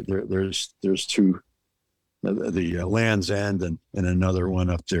 Right. There's two, the Land's End and another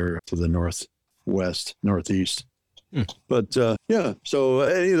one up there to the northeast. But so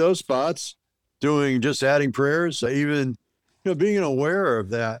any of those spots, adding prayers, even being aware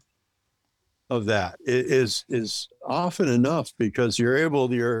of that is often enough, because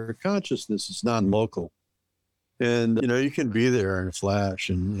your consciousness is non-local, and you can be there in a flash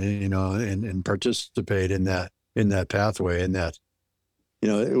and participate in that pathway, and that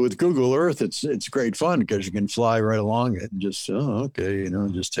with Google Earth it's great fun because you can fly right along it and just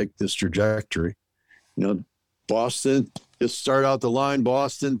just take this trajectory. Boston, just start out the line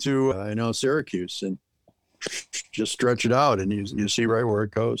Boston to Syracuse and just stretch it out, and you see right where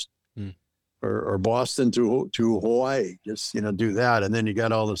it goes. Or Boston to Hawaii, just do that, and then you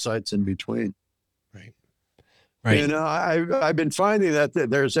got all the sites in between. Right. And I've been finding that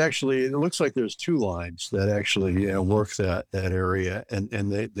there's actually, it looks like there's two lines that actually work that area, and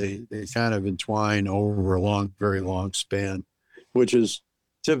they kind of entwine over a very long span, which is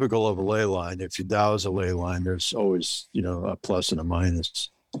typical of a ley line. If you douse a ley line, there's always a plus and a minus.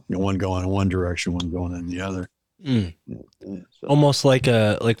 One going in one direction, one going in the other. So. Almost like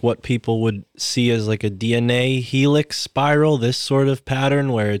what people would see as like a DNA helix spiral, this sort of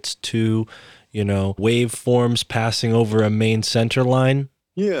pattern where it's two, waveforms passing over a main center line.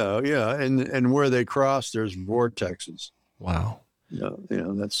 Yeah. And where they cross, there's vortexes. Wow.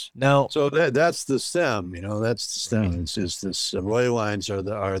 That's now. So that's the stem. That's the stem. It's just this ley lines are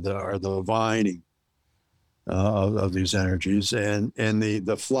the vining of these energies, and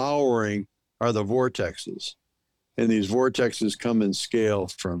the flowering are the vortexes, and these vortexes come in scale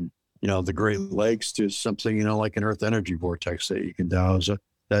from the Great Lakes to something like an Earth energy vortex that you can dowse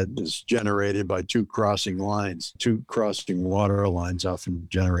that is generated by two crossing water lines often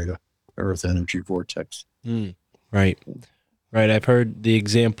generate a Earth energy vortex. Right. I've heard the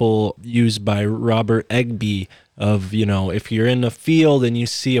example used by Robert Egby of, if you're in a field and you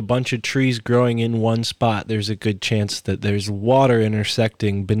see a bunch of trees growing in one spot, there's a good chance that there's water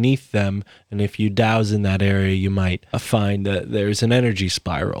intersecting beneath them. And if you douse in that area, you might find that there's an energy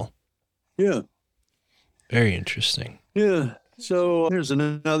spiral. Yeah. Very interesting. Yeah. So here's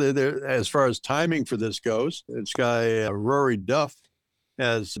another there. As far as timing for this goes, this guy, Rory Duff,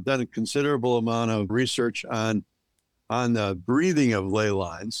 has done a considerable amount of research on the breathing of ley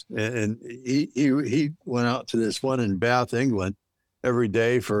lines. And he went out to this one in Bath, England, every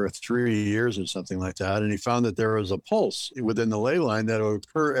day for 3 years or something like that. And he found that there was a pulse within the ley line that would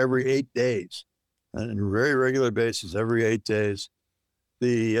occur every 8 days on a very regular basis, every 8 days.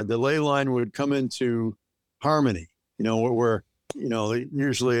 The ley line would come into harmony, where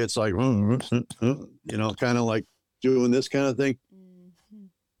usually it's like, kind of like doing this kind of thing.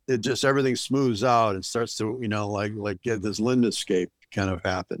 It just, everything smooths out and starts to, like get this Lindiscape kind of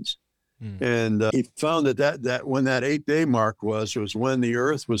happens. And he found that when that 8-day mark was when the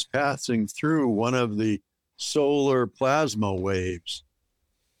Earth was passing through one of the solar plasma waves.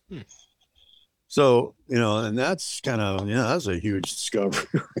 So, and that's kind of, that's a huge discovery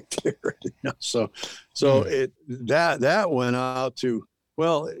right there. So that went out to,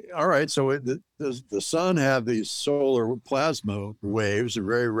 well, all right. So does the sun have these solar plasma waves,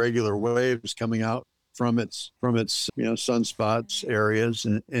 very regular waves coming out from its sunspots areas,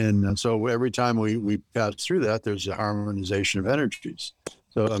 and so every time we pass through that, there's a harmonization of energies.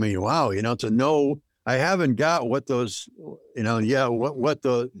 So I mean, wow, to know, I haven't got what those, what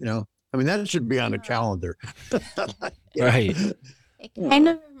the, I mean, that should be on a calendar. Right. It kind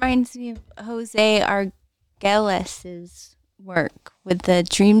of reminds me of Jose Argelis's work with the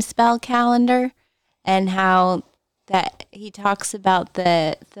dream spell calendar, and how that he talks about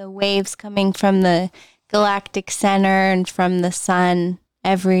the waves coming from the galactic center and from the sun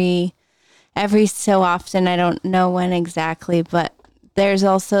every so often. I don't know when exactly, but there's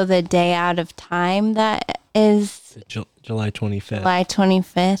also the day out of time that is July 25th. July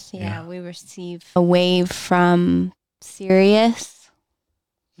 25th. Yeah, we receive a wave from Sirius.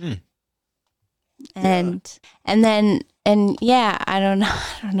 And then I don't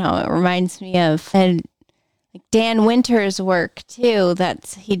know. It reminds me of like Dan Winter's work too.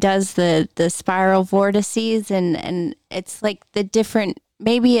 That he does the spiral vortices, and it's like the different,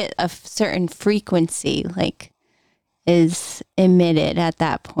 maybe a certain frequency like is emitted at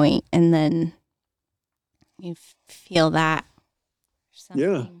that point, and then you feel that.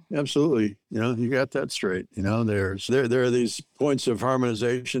 Yeah, absolutely. You got that straight. There are these points of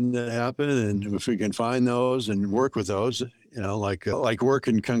harmonization that happen, and if we can find those and work with those, like work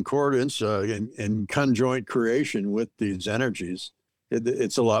in concordance and conjoint creation with these energies,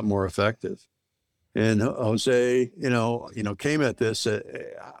 it's a lot more effective. And Jose, came at this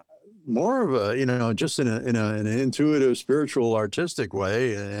more of a, just in an intuitive, spiritual, artistic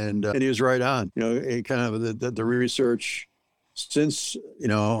way, and he was right on. Kind of the research since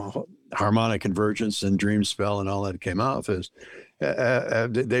harmonic convergence and dream spell and all that came out is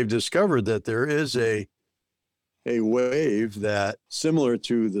they've discovered that there is a wave that similar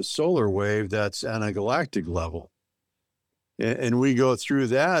to the solar wave that's on a galactic level, and we go through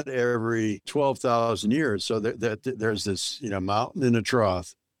that every 12,000 years. So that there's this mountain in a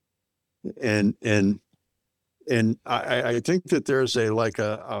trough, and I think that there's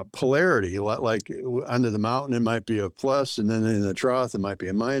a polarity, like under the mountain, it might be a plus, and then in the trough, it might be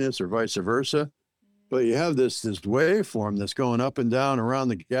a minus, or vice versa. But you have this waveform that's going up and down around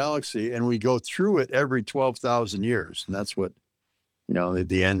the galaxy, and we go through it every 12,000 years. And that's what, at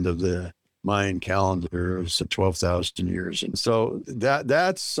the end of the Mayan calendar is 12,000 years. And so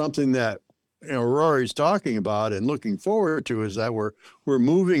that's something that, Rory's talking about and looking forward to, is that we're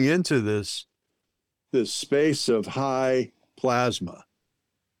moving into this space of high plasma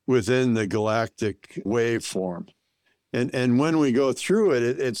within the galactic waveform. And when we go through it,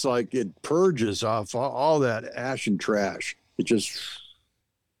 it's like it purges off all that ash and trash. It just,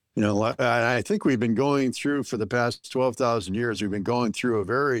 I think we've been going through, for the past 12,000 years, we've been going through a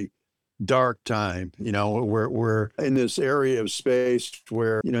very dark time. We're in this area of space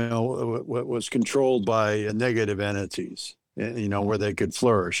where, what was controlled by negative entities, where they could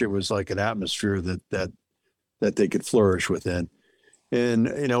flourish. It was like an atmosphere that they could flourish within. And,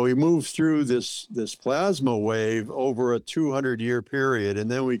 we move through this plasma wave over a 200-year period. And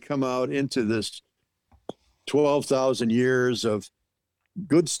then we come out into this 12,000 years of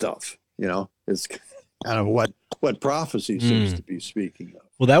good stuff. It's kind of what prophecy seems to be speaking of.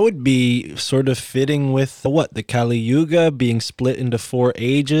 Well, that would be sort of fitting with the Kali Yuga being split into 4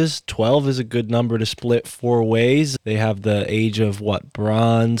 ages. 12 is a good number to split 4 ways. They have the age of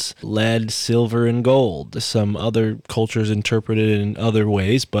bronze, lead, silver, and gold. Some other cultures interpret it in other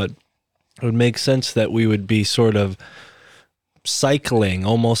ways, but it would make sense that we would be sort of cycling,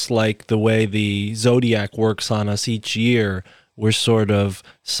 almost like the way the zodiac works on us each year. We're sort of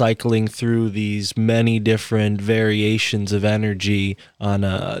cycling through these many different variations of energy on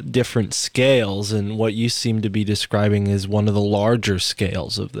different scales, and what you seem to be describing is one of the larger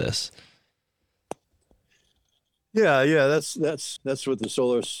scales of this. Yeah, that's what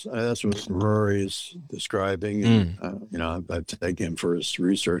that's what Rory is describing, and I've taken him for his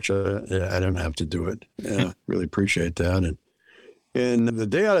research. I don't have to do it. Yeah, really appreciate that. And the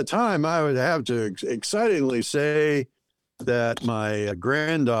day at a time, I would have to excitingly say that my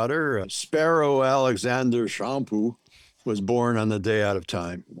granddaughter, Sparrow Alexander Champoux, was born on the day out of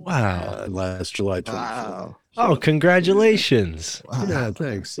time. Wow. Last July 24th. Wow. Oh, congratulations. Wow. Yeah,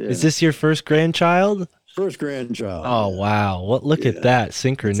 thanks. Yeah. Is this your first grandchild? First grandchild. Oh, wow. Look at that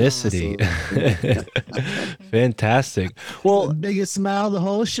synchronicity. Awesome. Fantastic. Well, The biggest smile of the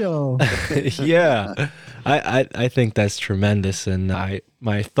whole show. yeah, I think that's tremendous. And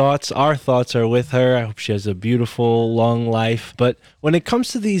our thoughts are with her. I hope she has a beautiful, long life. But when it comes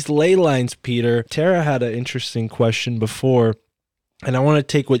to these ley lines, Peter, Tara had an interesting question before. And I want to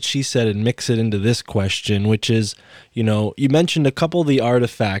take what she said and mix it into this question, which is, you mentioned a couple of the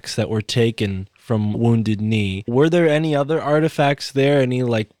artifacts that were taken from Wounded Knee. Were there any other artifacts there? Any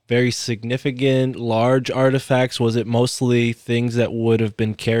very significant, large artifacts? Was it mostly things that would have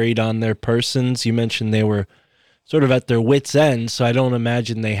been carried on their persons? You mentioned they were sort of at their wits' end, so I don't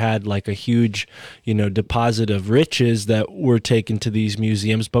imagine they had a huge, deposit of riches that were taken to these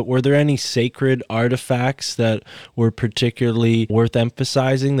museums. But were there any sacred artifacts that were particularly worth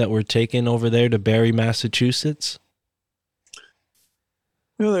emphasizing that were taken over there to Barre, Massachusetts?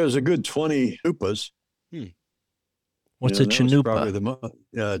 There's a good 20 chanupas. What's a chanupa? Probably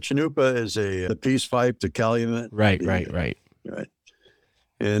chanupa is the peace pipe, the calumet. Right.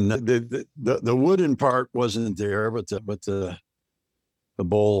 And the wooden part wasn't there, but the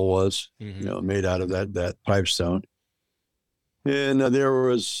bowl was, made out of that pipestone. And there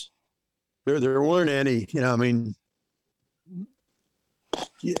weren't any,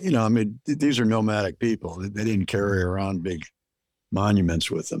 these are nomadic people. They didn't carry around big monuments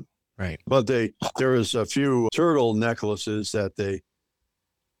with them. Right. But there was a few turtle necklaces that they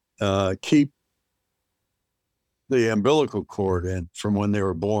keep the umbilical cord in from when they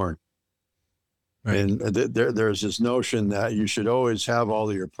were born. Right. And there's this notion that you should always have all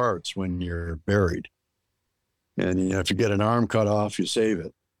of your parts when you're buried. And, if you get an arm cut off, you save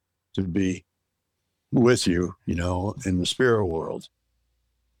it to be with you, in the spirit world.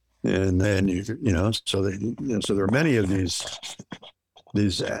 And then, so there are many of these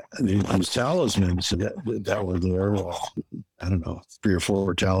talismans that were there. I don't know, 3 or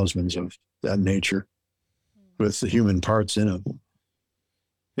 4 talismans of that nature with the human parts in them.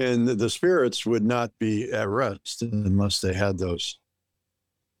 And the spirits would not be at rest unless they had that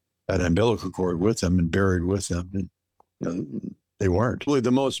umbilical cord with them and buried with them. And they weren't. Really,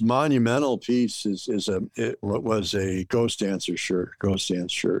 the most monumental piece what was a ghost dance shirt.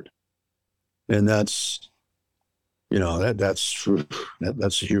 And that's a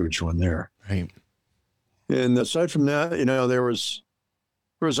huge one there. Right. And aside from that, there was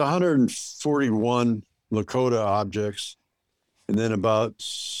 141 Lakota objects, and then about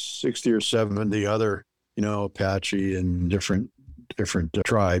 60 or 70 other, Apache and different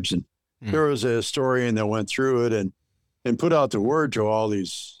tribes. And there was a historian that went through it and put out the word to all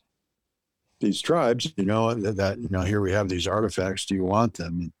these tribes, that here we have these artifacts. Do you want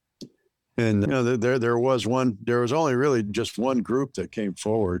them? And there was only really just one group that came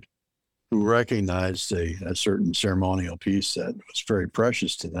forward who recognized a certain ceremonial piece that was very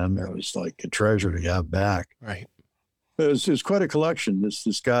precious to them. It was like a treasure to have back. Right. It was quite a collection.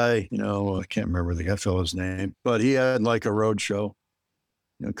 This guy, I can't remember the fellow's name, but he had like a road show.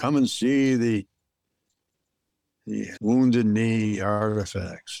 Come and see the Wounded Knee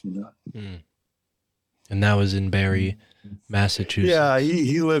artifacts. And that was in Barre, Massachusetts. Yeah,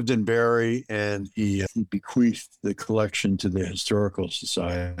 he lived in Barre, and he bequeathed the collection to the Historical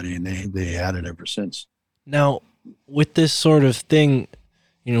Society, and they had it ever since. Now, with this sort of thing,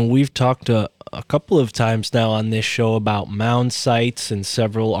 We've talked a couple of times now on this show about mound sites and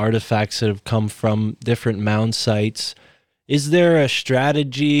several artifacts that have come from different mound sites. Is there a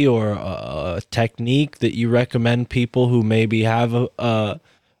strategy or a technique that you recommend people who maybe have are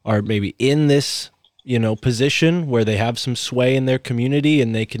maybe in this, position where they have some sway in their community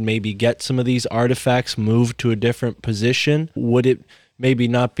and they can maybe get some of these artifacts moved to a different position? Would it maybe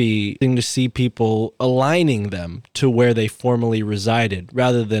not be thing to see people aligning them to where they formerly resided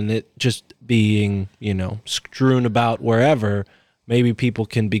rather than it just being, strewn about wherever? Maybe people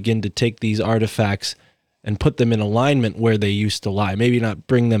can begin to take these artifacts and put them in alignment where they used to lie. Maybe not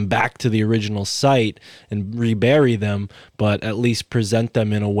bring them back to the original site and rebury them, but at least present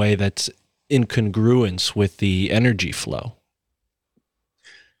them in a way that's in congruence with the energy flow.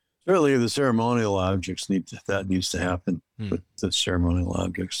 Certainly, the ceremonial objects that needs to happen with the ceremonial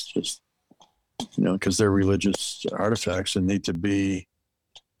objects, just because they're religious artifacts and need to be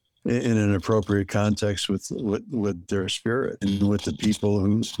in an appropriate context with their spirit and with the people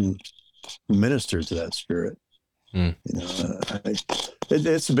who minister to that spirit.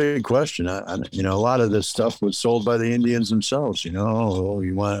 It's a big question. A lot of this stuff was sold by the Indians themselves. Oh,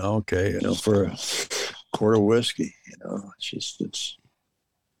 you want for a quart of whiskey. It's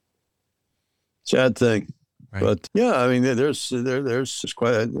sad thing, right. But yeah, I mean, there's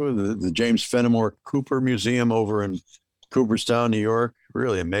quite the James Fenimore Cooper Museum over in Cooperstown, New York.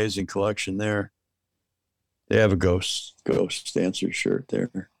 Really amazing collection there. They have a ghost dancer shirt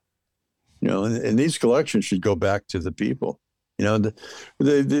there. And these collections should go back to the people. What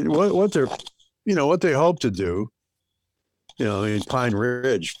they hope to do. Pine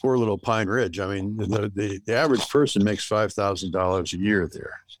Ridge, poor little Pine Ridge. I mean, the average person makes $5,000 a year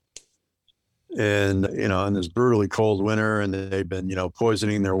there. And, in this brutally cold winter, and they've been,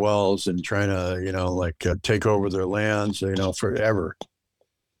 poisoning their wells and trying to, take over their lands, forever.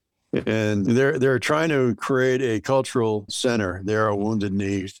 And they're trying to create a cultural center there at Wounded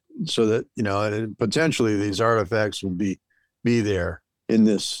Knee so that, potentially these artifacts will be there in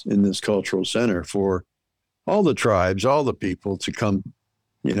this cultural center for all the tribes, all the people to come,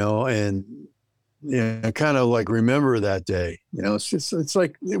 and kind of like remember that day. It's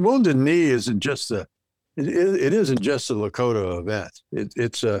like Wounded Knee isn't just it isn't just a Lakota event.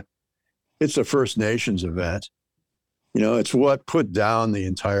 It's a First Nations event. It's what put down the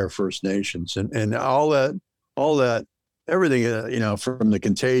entire First Nations and all that, everything, from the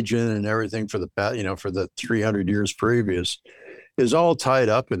contagion and everything for the 300 years previous is all tied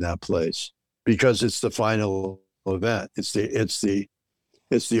up in that place because it's the final event. It's the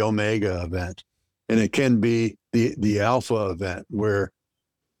Omega event. And it can be the Alpha event where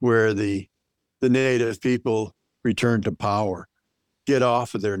the native people return to power, get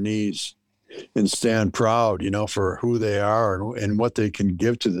off of their knees and stand proud, for who they are and what they can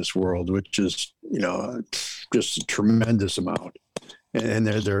give to this world, which is, just a tremendous amount. And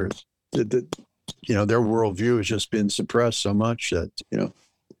their worldview has just been suppressed so much that,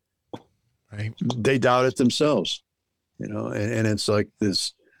 right. They doubt it themselves, and it's like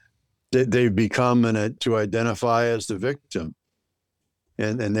this, they've become to identify as the victim.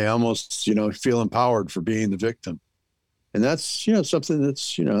 And they almost, feel empowered for being the victim. And that's, something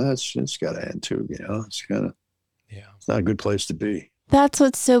that's, it's got to end too, it's kind of, it's not a good place to be. That's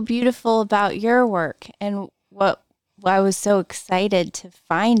what's so beautiful about your work and what I was so excited to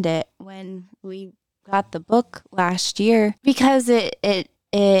find it when we got the book last year because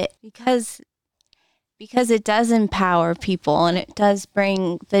because it does empower people and it does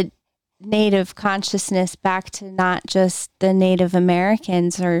bring the Native consciousness back to not just the Native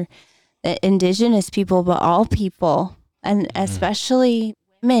Americans or the indigenous people, but all people. And especially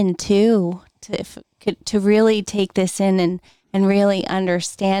women too, to really take this in and really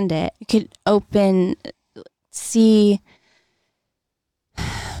understand it. You could see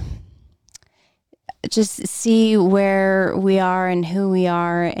where we are and who we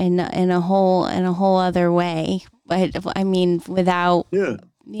are in a whole other way. But I mean, without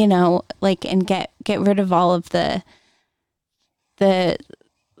and get rid of all of it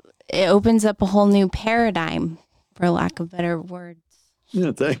opens up a whole new paradigm, for lack of better words.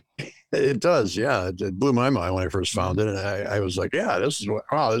 Yeah, it does. Yeah, it blew my mind when I first found it, and I was like, "Yeah, this is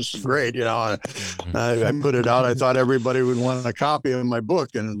great." I put it out. I thought everybody would want a copy of my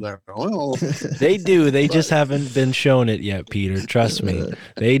book, and they're they do. They just haven't been shown it yet, Peter. Trust me,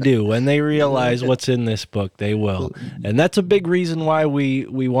 they do. When they realize what's in this book, they will. And that's a big reason why we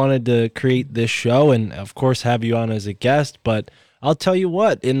wanted to create this show, and of course have you on as a guest, but. I'll tell you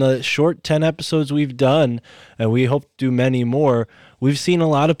what, in the short 10 episodes we've done, and we hope to do many more, we've seen a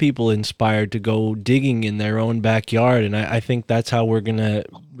lot of people inspired to go digging in their own backyard. And I think that's how we're going to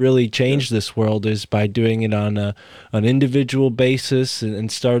really change this world, is by doing it on an individual basis,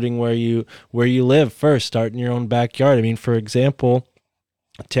 and starting where you live first, start in your own backyard. I mean, for example,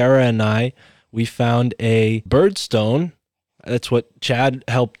 Tara and I, we found a birdstone. That's what Chad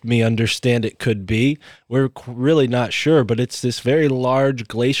helped me understand it could be. We're really not sure, but it's this very large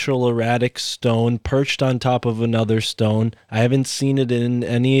glacial erratic stone perched on top of another stone. I haven't seen it in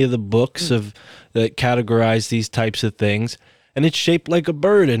any of the books that categorize these types of things. And it's shaped like a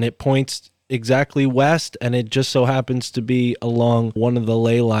bird, and it points exactly west, and it just so happens to be along one of the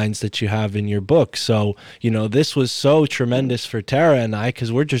ley lines that you have in your book. So, this was so tremendous for Tara and I,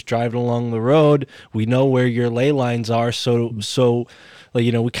 because we're just driving along the road. We know where your ley lines are, so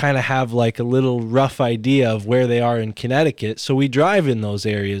we kind of have like a little rough idea of where they are in Connecticut. So we drive in those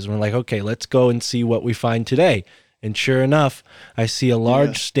areas, and we're like, okay, let's go and see what we find today. And sure enough, I see a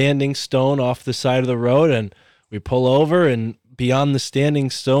large standing stone off the side of the road, and we pull over, and beyond the standing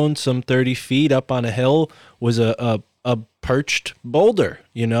stone, some 30 feet up on a hill, was a perched boulder,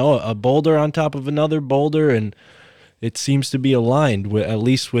 a boulder on top of another boulder, and it seems to be aligned with, at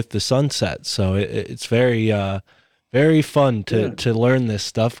least with the sunset. So it's very, very fun to learn this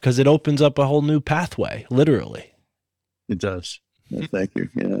stuff, because it opens up a whole new pathway, literally. It does. Yeah, thank you.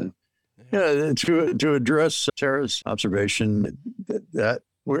 Yeah. To address Tara's observation that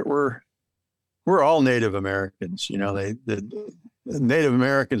we're all Native Americans. The Native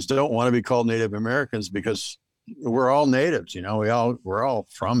Americans don't want to be called Native Americans because we're all natives. We're all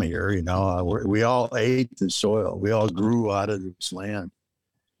from here. We all ate the soil. We all grew out of this land.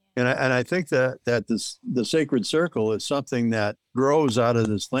 And I think that the sacred circle is something that grows out of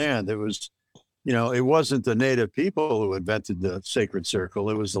this land. It was, it wasn't the native people who invented the sacred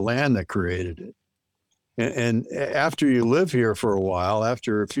circle. It was the land that created it. And after you live here for a while,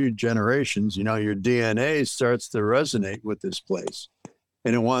 after a few generations, your DNA starts to resonate with this place,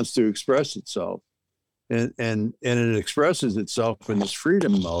 and it wants to express itself. And it expresses itself in this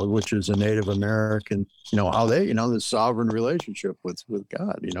freedom mode, which is a Native American, how they, the sovereign relationship with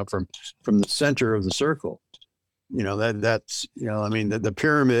God, from the center of the circle. That's, the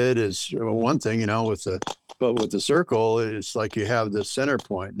pyramid is one thing, but with the circle, it's like you have the center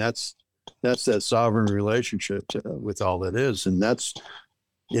point. And that's that sovereign relationship with all that is. And that's,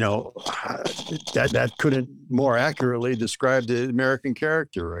 that couldn't more accurately describe the American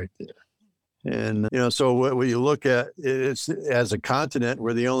character right there. And, so what you look at, it's as a continent,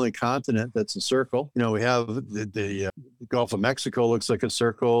 we're the only continent that's a circle. We have the Gulf of Mexico looks like a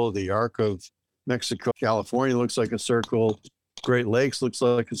circle. The Arc of Mexico, California looks like a circle. Great Lakes looks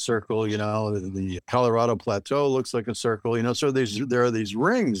like a circle. The Colorado Plateau looks like a circle. So there are these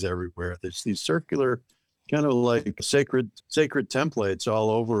rings everywhere. There's these circular, kind of like sacred templates all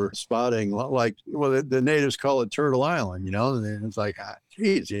over, spotting like, well, the natives call it Turtle Island, and it's like,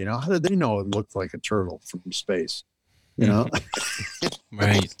 geez, how did they know it looked like a turtle from space,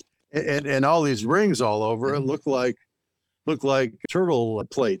 Right. And all these rings all over it look like turtle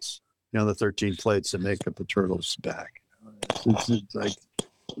plates, the 13 plates that make up a turtle's back. It's like,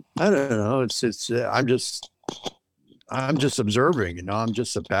 I don't know. I'm just observing, I'm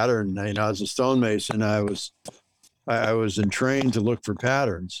just a pattern. As a stonemason, I was trained to look for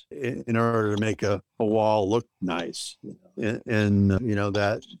patterns in order to make a wall look nice. And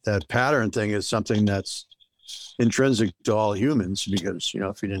that pattern thing is something that's intrinsic to all humans, because,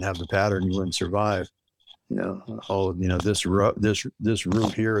 if you didn't have the pattern, you wouldn't survive. This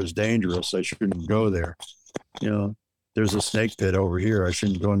route here is dangerous. I shouldn't go there. There's a snake pit over here. I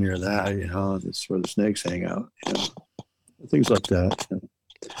shouldn't go near that. That's where the snakes hang out. Things like that.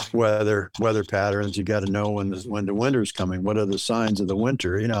 Weather patterns. You got to know when the winter's coming. What are the signs of the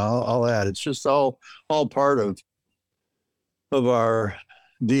winter? All that. It's just all part of our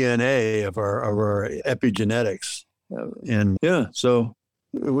DNA, of our epigenetics. So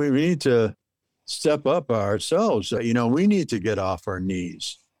we need to step up ourselves. We need to get off our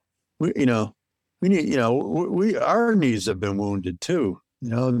knees. We need, our knees have been wounded too.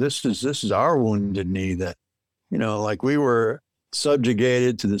 This is our wounded knee that, like we were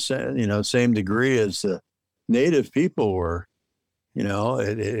subjugated to the same degree as the native people were.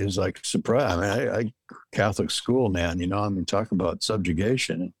 It is like surprise. I Catholic school, man. Talk about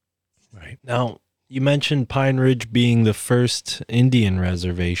subjugation. Right. Now, you mentioned Pine Ridge being the first Indian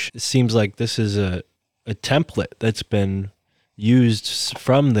reservation. It seems like this is a template that's been used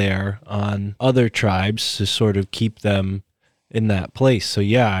from there on other tribes to sort of keep them in that place. So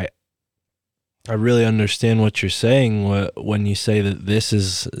yeah, I really understand what you're saying when you say that this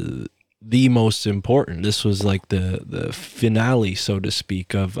is the most important. This was like the finale, so to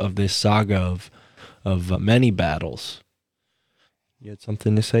speak, of this saga of many battles. You had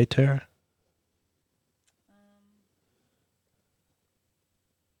something to say, Tara?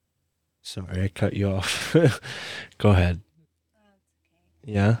 Sorry, I cut you off. Go ahead.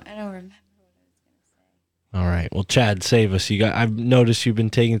 Yeah. I don't remember. All right. Well, Chad, save us. I've noticed you've been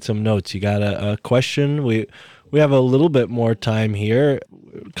taking some notes. You got a question? We have a little bit more time here,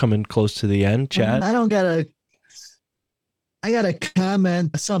 coming close to the end. Chad. I got a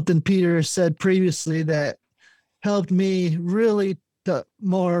comment, something Peter said previously that helped me really to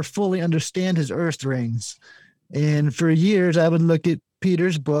more fully understand his earth rings. And for years, I would look at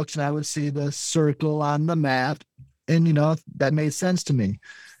Peter's books and I would see the circle on the map. And, that made sense to me.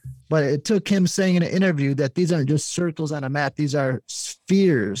 But it took him saying in an interview that these aren't just circles on a map, these are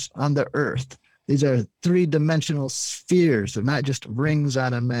spheres on the earth. These are three-dimensional spheres. They're not just rings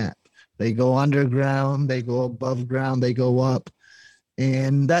on a map. They go underground, they go above ground, they go up.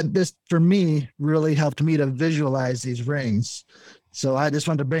 And this, for me, really helped me to visualize these rings. So I just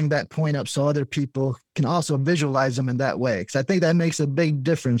wanted to bring that point up so other people can also visualize them in that way. Because I think that makes a big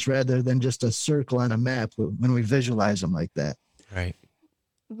difference rather than just a circle on a map when we visualize them like that. Right.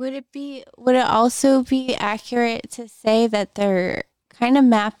 Would it also be accurate to say that they're kind of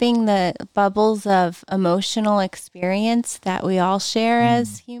mapping the bubbles of emotional experience that we all share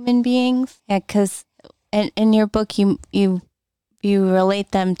as human beings? Yeah, because in your book, you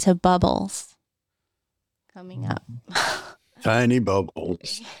relate them to bubbles coming up. Tiny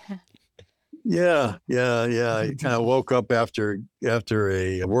bubbles. Yeah. I kind of woke up after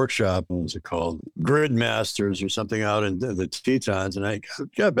a workshop. What was it called? Grid Masters or something out in the Tetons. And I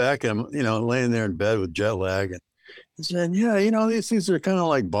got back and I'm, laying there in bed with jet lag and said, these things are kind of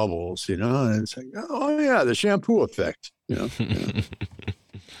like bubbles, and it's like, oh yeah, the Champoux effect,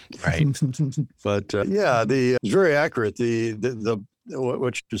 Right. But it's very accurate. The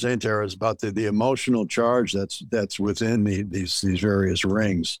what you're saying, Tara, is about the emotional charge that's within these various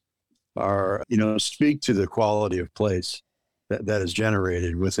rings are, speak to the quality of place that is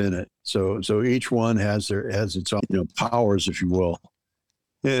generated within it. So each one has its own, powers, if you will.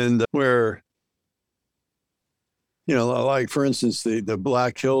 And where, like for instance, the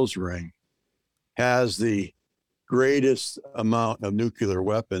Black Hills ring has the greatest amount of nuclear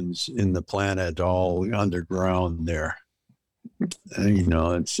weapons in the planet all underground there.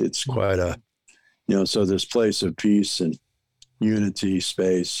 And, it's quite a, so this place of peace and unity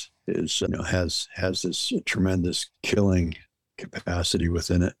space is, has this tremendous killing capacity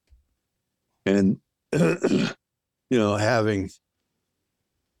within it. And, having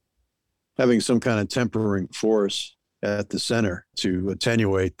some kind of tempering force at the center to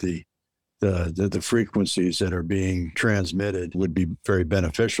attenuate the frequencies that are being transmitted would be very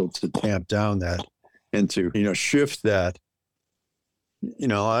beneficial to tamp down that and to, shift that.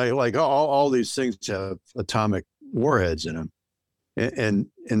 I like all these things have atomic warheads in them. And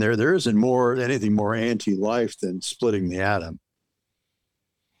there isn't anything more anti-life than splitting the atom.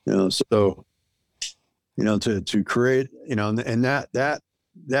 So, to create, and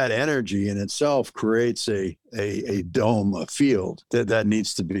that energy in itself creates a dome, a field that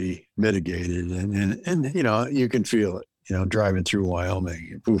needs to be mitigated. And you can feel it, driving through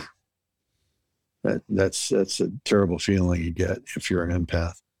Wyoming. Oof. That's a terrible feeling you get if you're an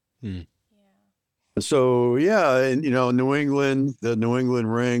empath. Hmm. So and New England, the New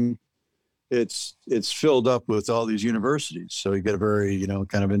England ring, it's filled up with all these universities. So you get a very,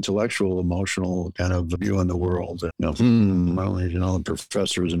 kind of intellectual, emotional kind of view on the world. The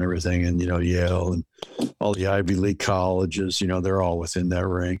professors and everything, and Yale and all the Ivy League colleges, they're all within that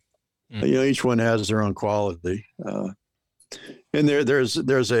ring. Each one has their own quality. And there's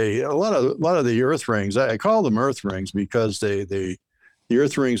a lot of the earth rings. I call them earth rings because the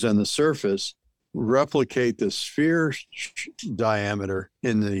earth rings on the surface replicate the sphere diameter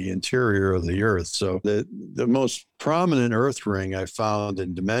in the interior of the earth. So the most prominent earth ring I found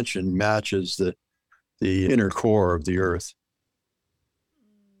in dimension matches the inner core of the earth.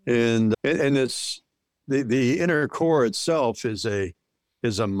 And it's the inner core itself is a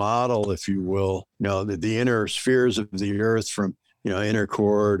model, if you will, the inner spheres of the earth from, inner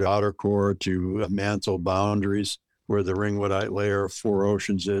core to outer core to mantle boundaries where the ringwood layer of four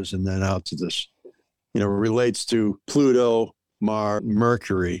oceans is, and then out to this, relates to Pluto, Mars,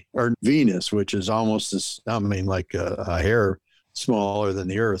 Mercury, or Venus, which is almost like a hair smaller than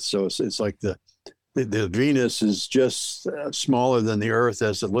the Earth. So it's like the Venus is just smaller than the Earth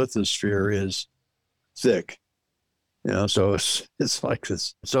as the lithosphere is thick. So it's like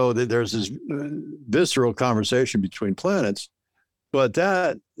this. So there's this visceral conversation between planets, but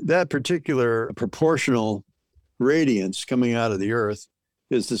that particular proportional radiance coming out of the Earth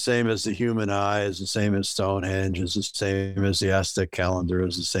is the same as the human eye, is the same as Stonehenge, is the same as the Aztec calendar,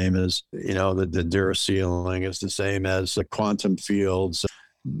 is the same as, the Dura ceiling, is the same as the quantum fields.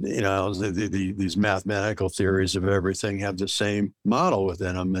 These mathematical theories of everything have the same model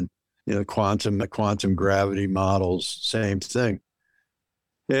within them. And, quantum gravity models, same thing.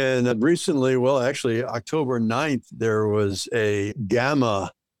 And recently, actually, October 9th, there was a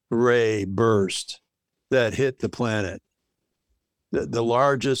gamma ray burst that hit the planet. The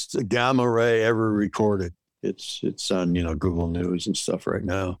largest gamma ray ever recorded. It's on, Google News and stuff right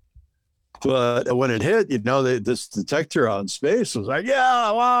now. But when it hit, this detector out in space was like, yeah,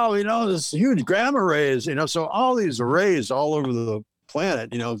 wow, this huge gamma rays, so all these arrays all over the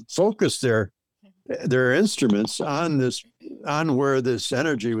planet, focused their instruments on where this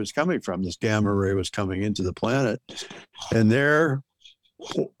energy was coming from. This gamma ray was coming into the planet, and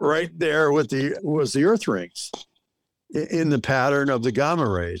right there was the Earth rings in the pattern of the gamma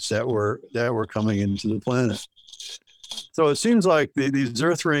rays that were coming into the planet. So it seems like these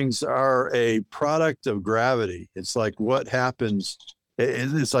Earth rings are a product of gravity. It's like what happens.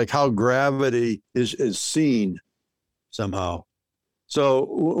 It's like how gravity is seen somehow. So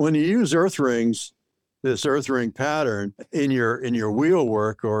when you use Earth rings, this Earth ring pattern in your wheel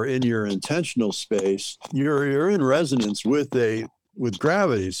work or in your intentional space, you're in resonance with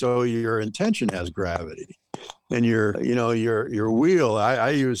gravity. So your intention has gravity, and your wheel. I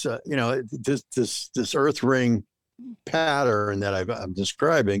use this Earth ring pattern that I'm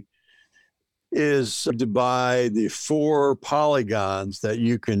describing is by the 4 polygons that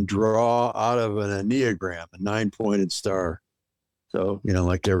you can draw out of an enneagram, a 9-pointed star. So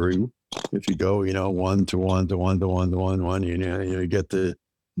like if you go 1 to 1 to 1 to 1 to 1 1, you get the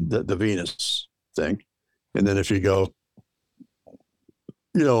Venus thing, and then if you go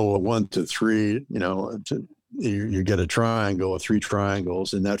 1 to 3, you get a triangle of 3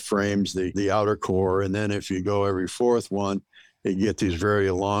 triangles, and that frames the outer core. And then if you go every 4th one, you get these very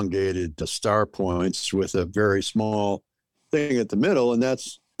elongated star points with a very small thing at the middle. And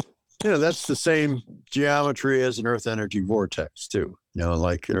that's the same geometry as an Earth energy vortex too.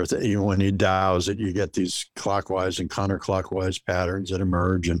 Like Earth, when you douse it, you get these clockwise and counterclockwise patterns that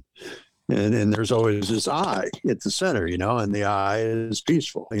emerge, and there's always this eye at the center, and the eye is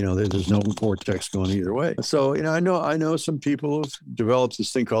peaceful. There's no vortex going either way. So, I know some people have developed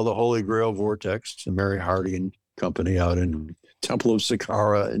this thing called the Holy Grail vortex, the Mary Hardy and company out in Temple of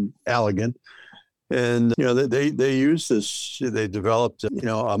Saqqara in Allegan. And, they use this, they developed,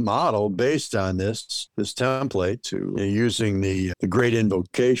 a model based on this template to using the great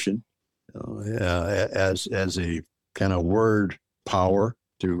invocation as a kind of word power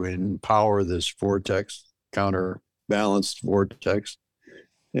to empower this vortex, counterbalanced vortex.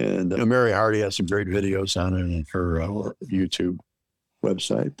 And Mary Hardy has some great videos on it in her YouTube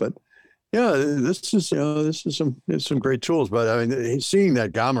website. But yeah, this is some great tools. But I mean, seeing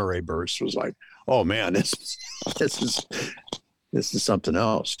that gamma ray burst was like, oh man, this is something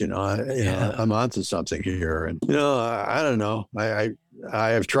else. I'm onto something here. And I don't know. I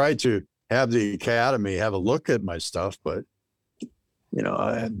have tried to have the Academy have a look at my stuff, but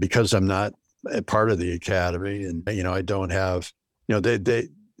because I'm not a part of the Academy, and I don't have,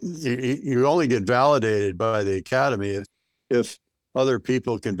 you only get validated by the Academy if other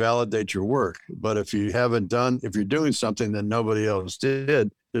people can validate your work. But if you're doing something that nobody else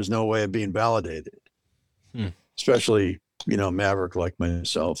did, there's no way of being validated. Especially, maverick like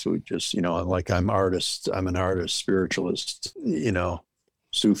myself, who just, like I'm an artist, spiritualist,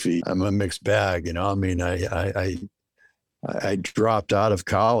 Sufi. I'm a mixed bag, I mean, I dropped out of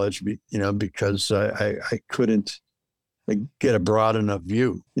college, because I couldn't get a broad enough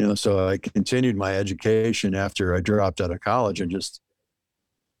view, so I continued my education after I dropped out of college and just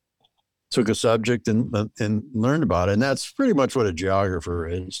took a subject and learned about it. And that's pretty much what a geographer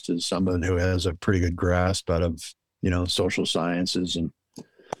is someone who has a pretty good grasp out of, social sciences and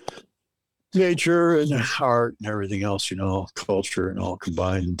nature and art and everything else, culture, and all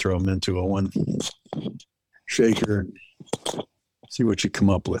combined, and throw them into a one shaker and see what you come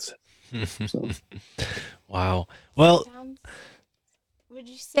up with. So. Wow. Well, would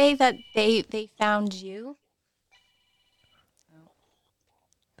you say that they found you?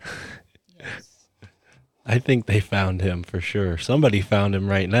 Yes. I think they found him for sure. Somebody found him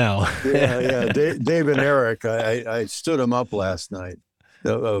right now. yeah. Dave and Eric, I stood them up last night.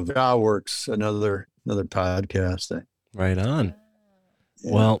 Of Works, another podcast. Right on.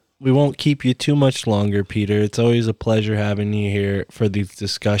 Yeah. Well, we won't keep you too much longer, Peter. It's always a pleasure having you here for these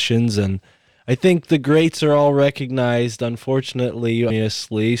discussions, and I think the greats are all recognized, unfortunately,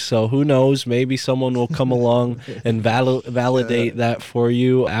 obviously. So who knows? Maybe someone will come along and validate that for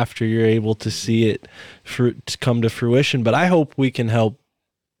you after you're able to see it to come to fruition. But I hope we can help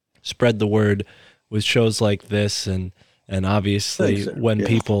spread the word with shows like this, and obviously when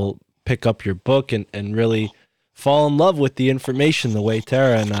people pick up your book and really fall in love with the information the way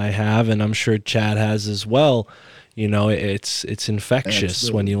Tara and I have, and I'm sure Chad has as well. You know, it's infectious.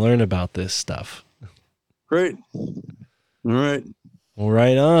 Absolutely. When you learn about this stuff. Great. All right. Well,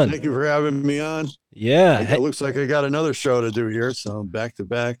 right on. Thank you for having me on. Yeah. It looks like I got another show to do here, so back to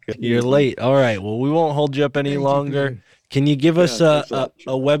back. You're late. All right. Well, we won't hold you up any longer. Can you give us a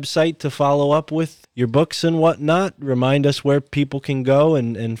website to follow up with your books and whatnot? Remind us where people can go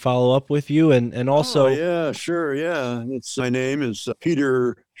and follow up with you, and also. Yeah, sure. Yeah. My name is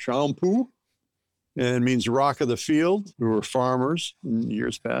Peter Champoux. And means rock of the field. We were farmers in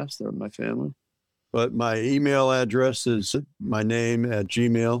years past. They're my family. But my email address is my name at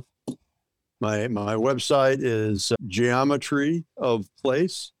Gmail. My website is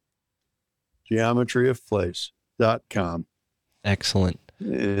geometryofplace.com. Excellent.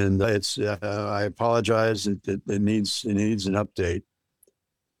 And it's I apologize. It needs an update.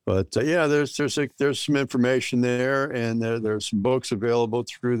 But there's some information there, and there's some books available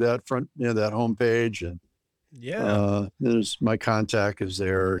through that that homepage, and there's my contact is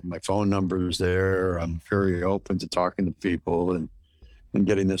there, my phone number is there. I'm very open to talking to people and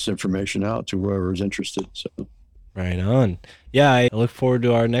getting this information out to whoever's interested. So. Right on. Yeah, I look forward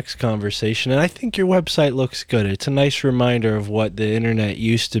to our next conversation, and I think your website looks good. It's a nice reminder of what the internet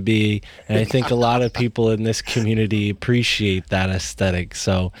used to be, and I think a lot of people in this community appreciate that aesthetic,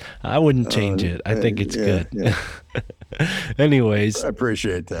 so I wouldn't change it. I think it's good. Yeah. Anyways. I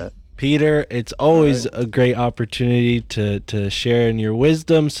appreciate that. Peter, it's always a great opportunity to share in your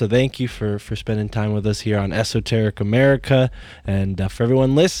wisdom, so thank you for spending time with us here on Esoteric America, and for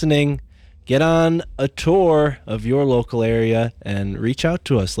everyone listening, get on a tour of your local area and reach out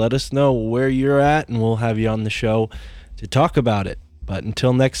to us. Let us know where you're at, and we'll have you on the show to talk about it. But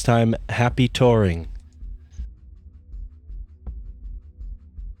until next time, happy touring.